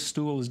 This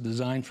stool is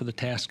designed for the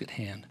task at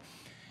hand.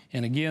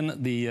 And again,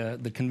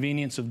 the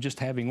convenience of just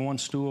having one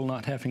stool,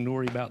 not having to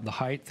worry about the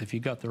height. If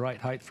you got the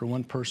right height for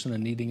one person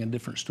and needing a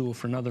different stool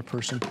for another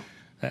person,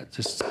 that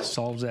just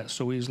solves that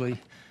so easily,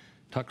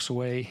 tucks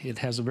away. It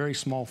has a very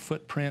small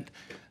footprint.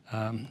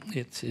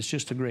 It's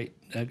just a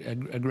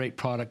great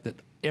product that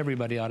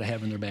everybody ought to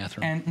have in their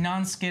bathroom. And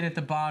non-skid at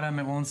the bottom.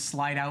 It won't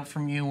slide out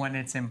from you when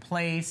it's in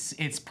place.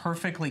 It's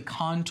perfectly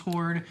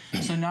contoured.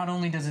 So not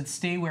only does it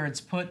stay where it's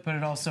put, but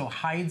it also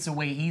hides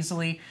away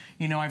easily.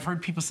 I've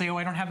heard people say, oh,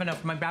 I don't have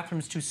enough. My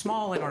bathroom's too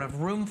small. I don't have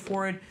room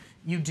for it.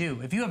 You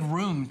do. If you have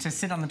room to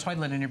sit on the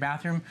toilet in your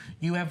bathroom,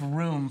 you have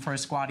room for a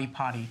Squatty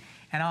Potty.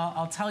 And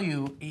I'll tell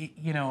you,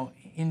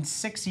 in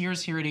 6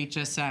 years here at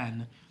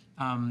HSN,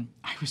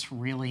 I was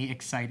really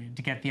excited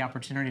to get the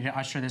opportunity to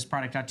usher this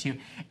product out to you.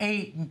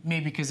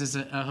 Maybe because as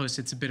a host,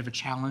 it's a bit of a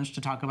challenge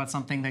to talk about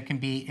something that can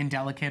be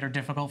indelicate or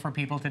difficult for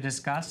people to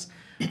discuss.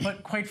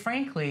 But quite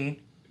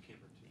frankly,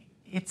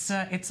 it's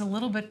a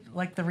little bit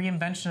like the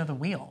reinvention of the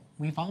wheel.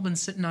 We've all been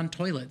sitting on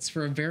toilets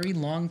for a very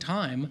long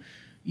time,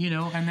 you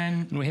know, and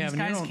then these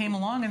guys came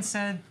along and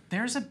said,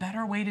 there's a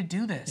better way to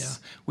do this.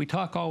 Yeah. We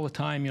talk all the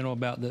time, you know,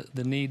 about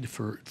the need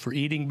for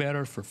eating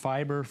better, for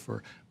fiber,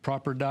 for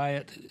proper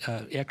diet,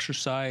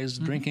 exercise,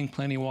 drinking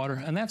plenty of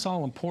water, and that's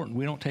all important.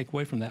 We don't take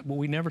away from that, but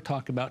we never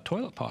talk about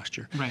toilet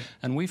posture. Right.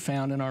 And we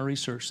found in our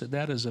research that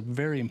that is a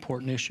very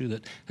important issue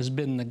that has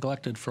been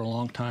neglected for a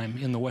long time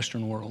in the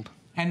Western world.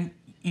 And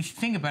if you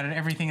think about it,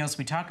 everything else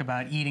we talk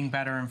about, eating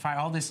better and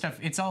all this stuff,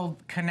 it's all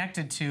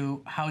connected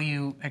to how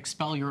you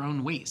expel your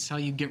own waste, how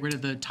you get rid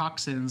of the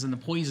toxins and the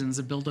poisons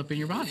that build up in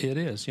your body. It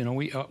is. You know,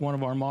 one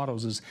of our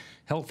mottos is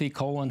healthy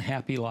colon,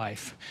 happy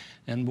life.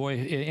 And boy,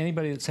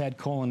 anybody that's had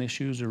colon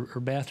issues or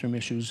bathroom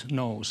issues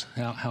knows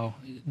how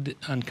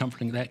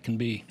uncomforting that can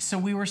be. So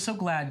we were so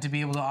glad to be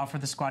able to offer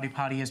the Squatty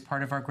Potty as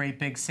part of our great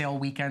big sale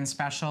weekend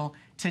special.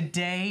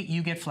 Today,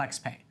 you get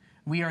FlexPay.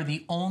 We are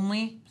the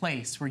only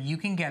place where you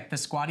can get the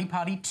Squatty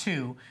Potty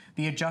 2,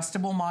 the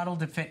adjustable model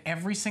to fit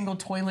every single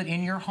toilet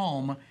in your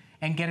home,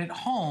 and get it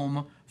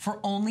home for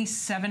only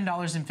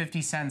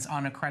 $7.50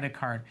 on a credit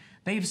card.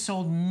 They've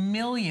sold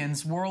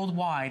millions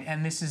worldwide,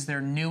 and this is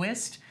their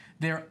newest.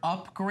 They're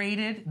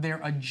upgraded,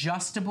 they're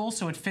adjustable,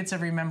 so it fits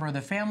every member of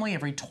the family,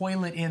 every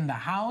toilet in the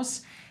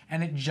house,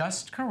 and it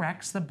just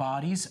corrects the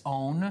body's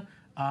own,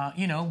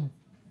 you know,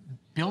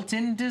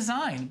 built-in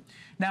design.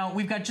 Now,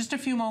 we've got just a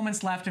few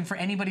moments left, and for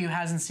anybody who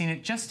hasn't seen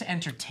it, just to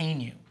entertain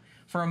you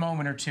for a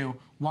moment or two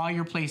while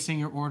you're placing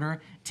your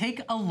order,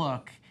 take a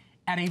look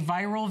at a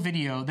viral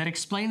video that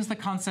explains the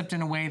concept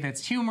in a way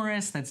that's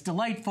humorous, that's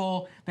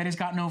delightful, that has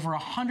gotten over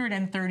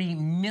 130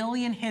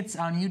 million hits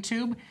on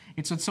YouTube.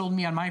 It's what sold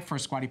me on my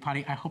first Squatty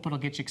Potty. I hope it'll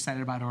get you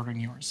excited about ordering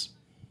yours.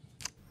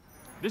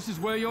 This is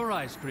where your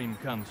ice cream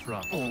comes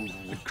from.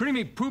 The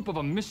creamy poop of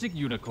a mystic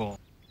unicorn.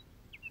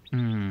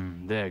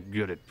 They're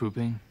good at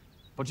pooping.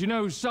 But you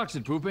know who sucks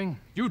at pooping?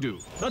 You do.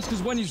 That's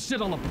because when you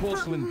sit on a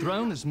porcelain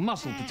throne, this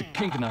muscle gets a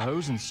kink in the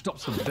hose and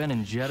stops the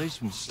Ben & Jerry's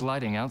from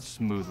sliding out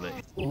smoothly.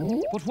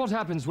 But what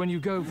happens when you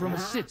go from a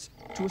sit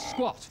to a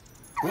squat?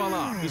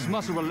 Voila, this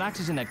muscle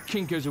relaxes and that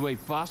kink goes away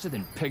faster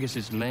than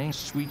Pegasus laying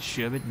sweet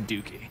sherbet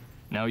dookie.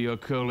 Now your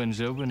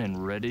colon's open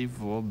and ready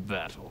for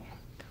battle.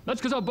 That's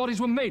because our bodies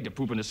were made to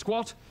poop in a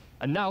squat,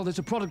 and now there's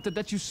a product that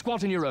lets you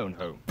squat in your own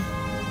home.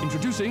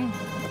 Introducing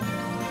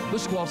the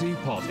Squatty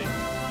Potty.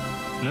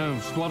 No,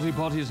 Squatty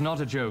Potty is not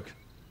a joke.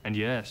 And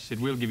yes, it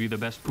will give you the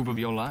best poop of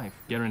your life,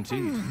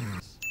 guaranteed.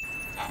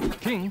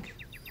 Kink,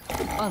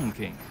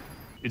 unkink.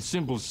 It's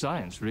simple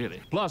science, really.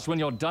 Plus, when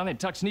you're done, it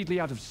tucks neatly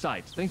out of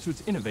sight, thanks to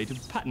its innovative,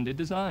 patented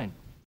design.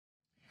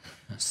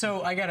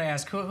 So I gotta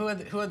ask, who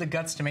had the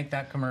guts to make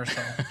that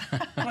commercial?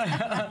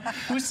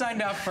 Who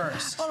signed up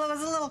first? Well, it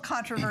was a little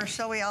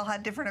controversial. We all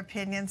had different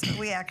opinions, but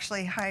we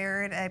actually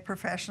hired a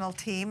professional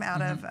team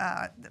out of,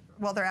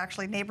 well, they're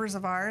actually neighbors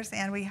of ours,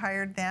 and we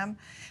hired them,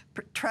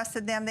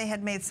 trusted them. They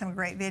had made some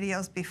great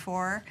videos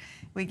before.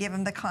 We gave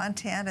them the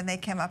content, and they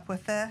came up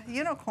with the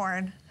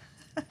unicorn.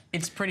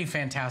 It's pretty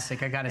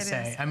fantastic, I gotta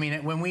say. I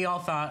mean, when we all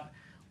thought,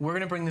 we're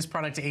going to bring this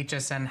product to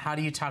HSN. How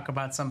do you talk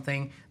about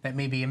something that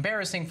may be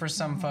embarrassing for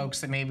some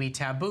folks, that may be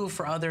taboo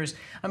for others?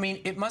 I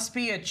mean, it must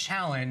be a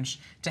challenge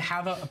to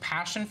have a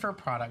passion for a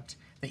product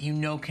that you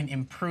know can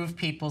improve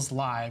people's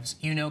lives,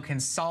 you know can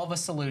solve a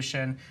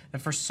solution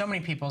that for so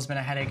many people has been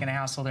a headache and a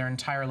hassle their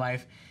entire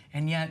life,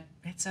 and yet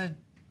it's a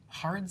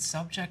hard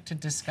subject to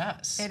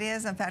discuss. It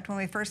is. In fact, when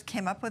we first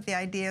came up with the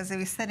ideas, we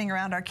were sitting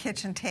around our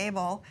kitchen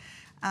table.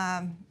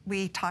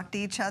 We talked to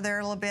each other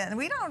a little bit, and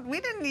we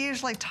didn't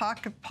usually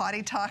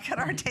potty talk at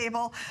our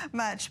table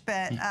much,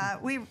 but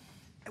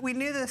we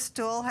knew the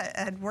stool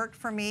had worked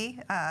for me,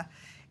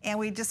 and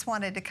we just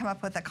wanted to come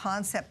up with a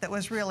concept that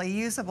was really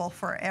usable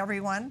for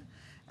everyone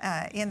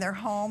in their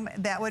home.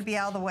 That would be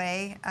out of the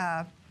way,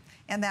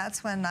 and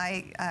that's when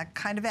I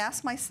kind of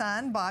asked my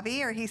son,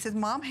 Bobby, or he said,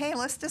 "Mom, hey,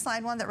 let's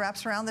design one that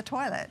wraps around the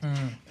toilet,"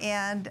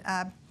 and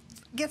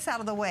gets out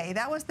of the way.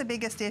 That was the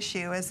biggest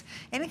issue, is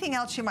anything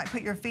else you might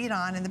put your feet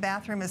on in the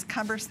bathroom is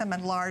cumbersome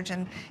and large,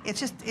 and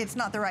it's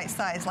not the right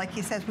size. Like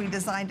he says, we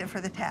designed it for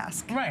the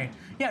task. Right.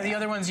 Yeah, the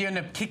other ones you end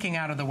up kicking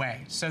out of the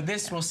way. So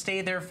this will stay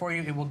there for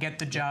you. It will get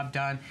the job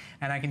done.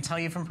 And I can tell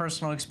you from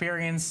personal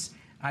experience,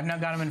 I've now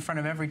got them in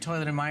front of every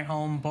toilet in my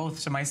home, both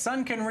so my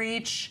son can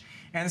reach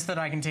and so that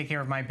I can take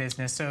care of my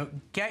business. So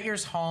get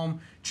yours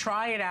home,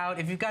 try it out.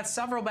 If you've got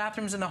several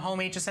bathrooms in the home,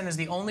 HSN is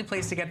the only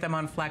place to get them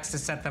on Flex to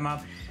set them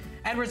up.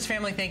 Edwards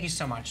family, thank you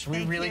so much.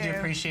 We really do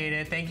appreciate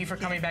it. Thank you for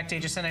coming back to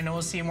HSN. I know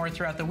we'll see you more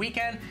throughout the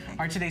weekend.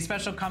 Our Today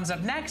Special comes up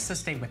next, so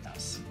stay with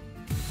us.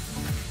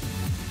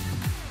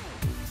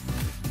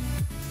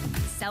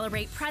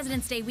 Celebrate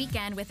President's Day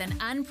weekend with an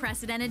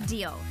unprecedented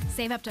deal.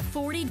 Save up to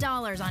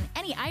 $40 on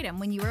any item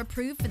when you are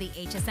approved for the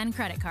HSN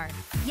credit card.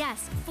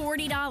 Yes,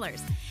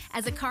 $40.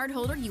 As a card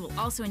holder, you will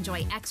also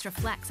enjoy extra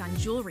flex on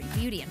jewelry,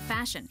 beauty, and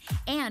fashion,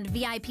 and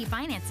VIP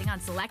financing on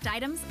select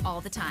items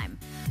all the time.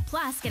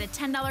 Plus, get a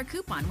 $10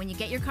 coupon when you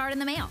get your card in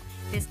the mail.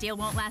 This deal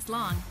won't last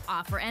long.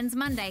 Offer ends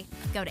Monday.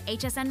 Go to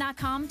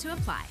hsn.com to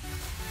apply.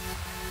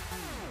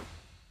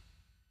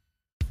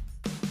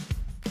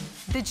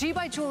 The G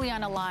by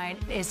Giuliana line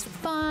is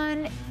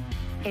fun,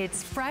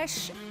 it's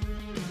fresh,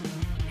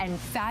 and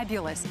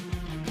fabulous.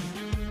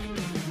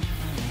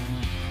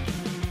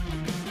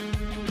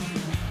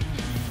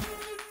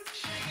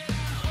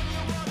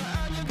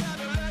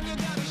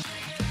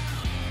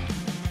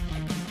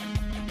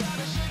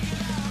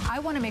 I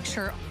want to make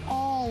sure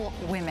all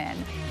women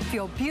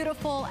feel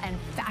beautiful and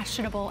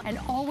fashionable and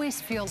always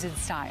feel in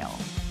style.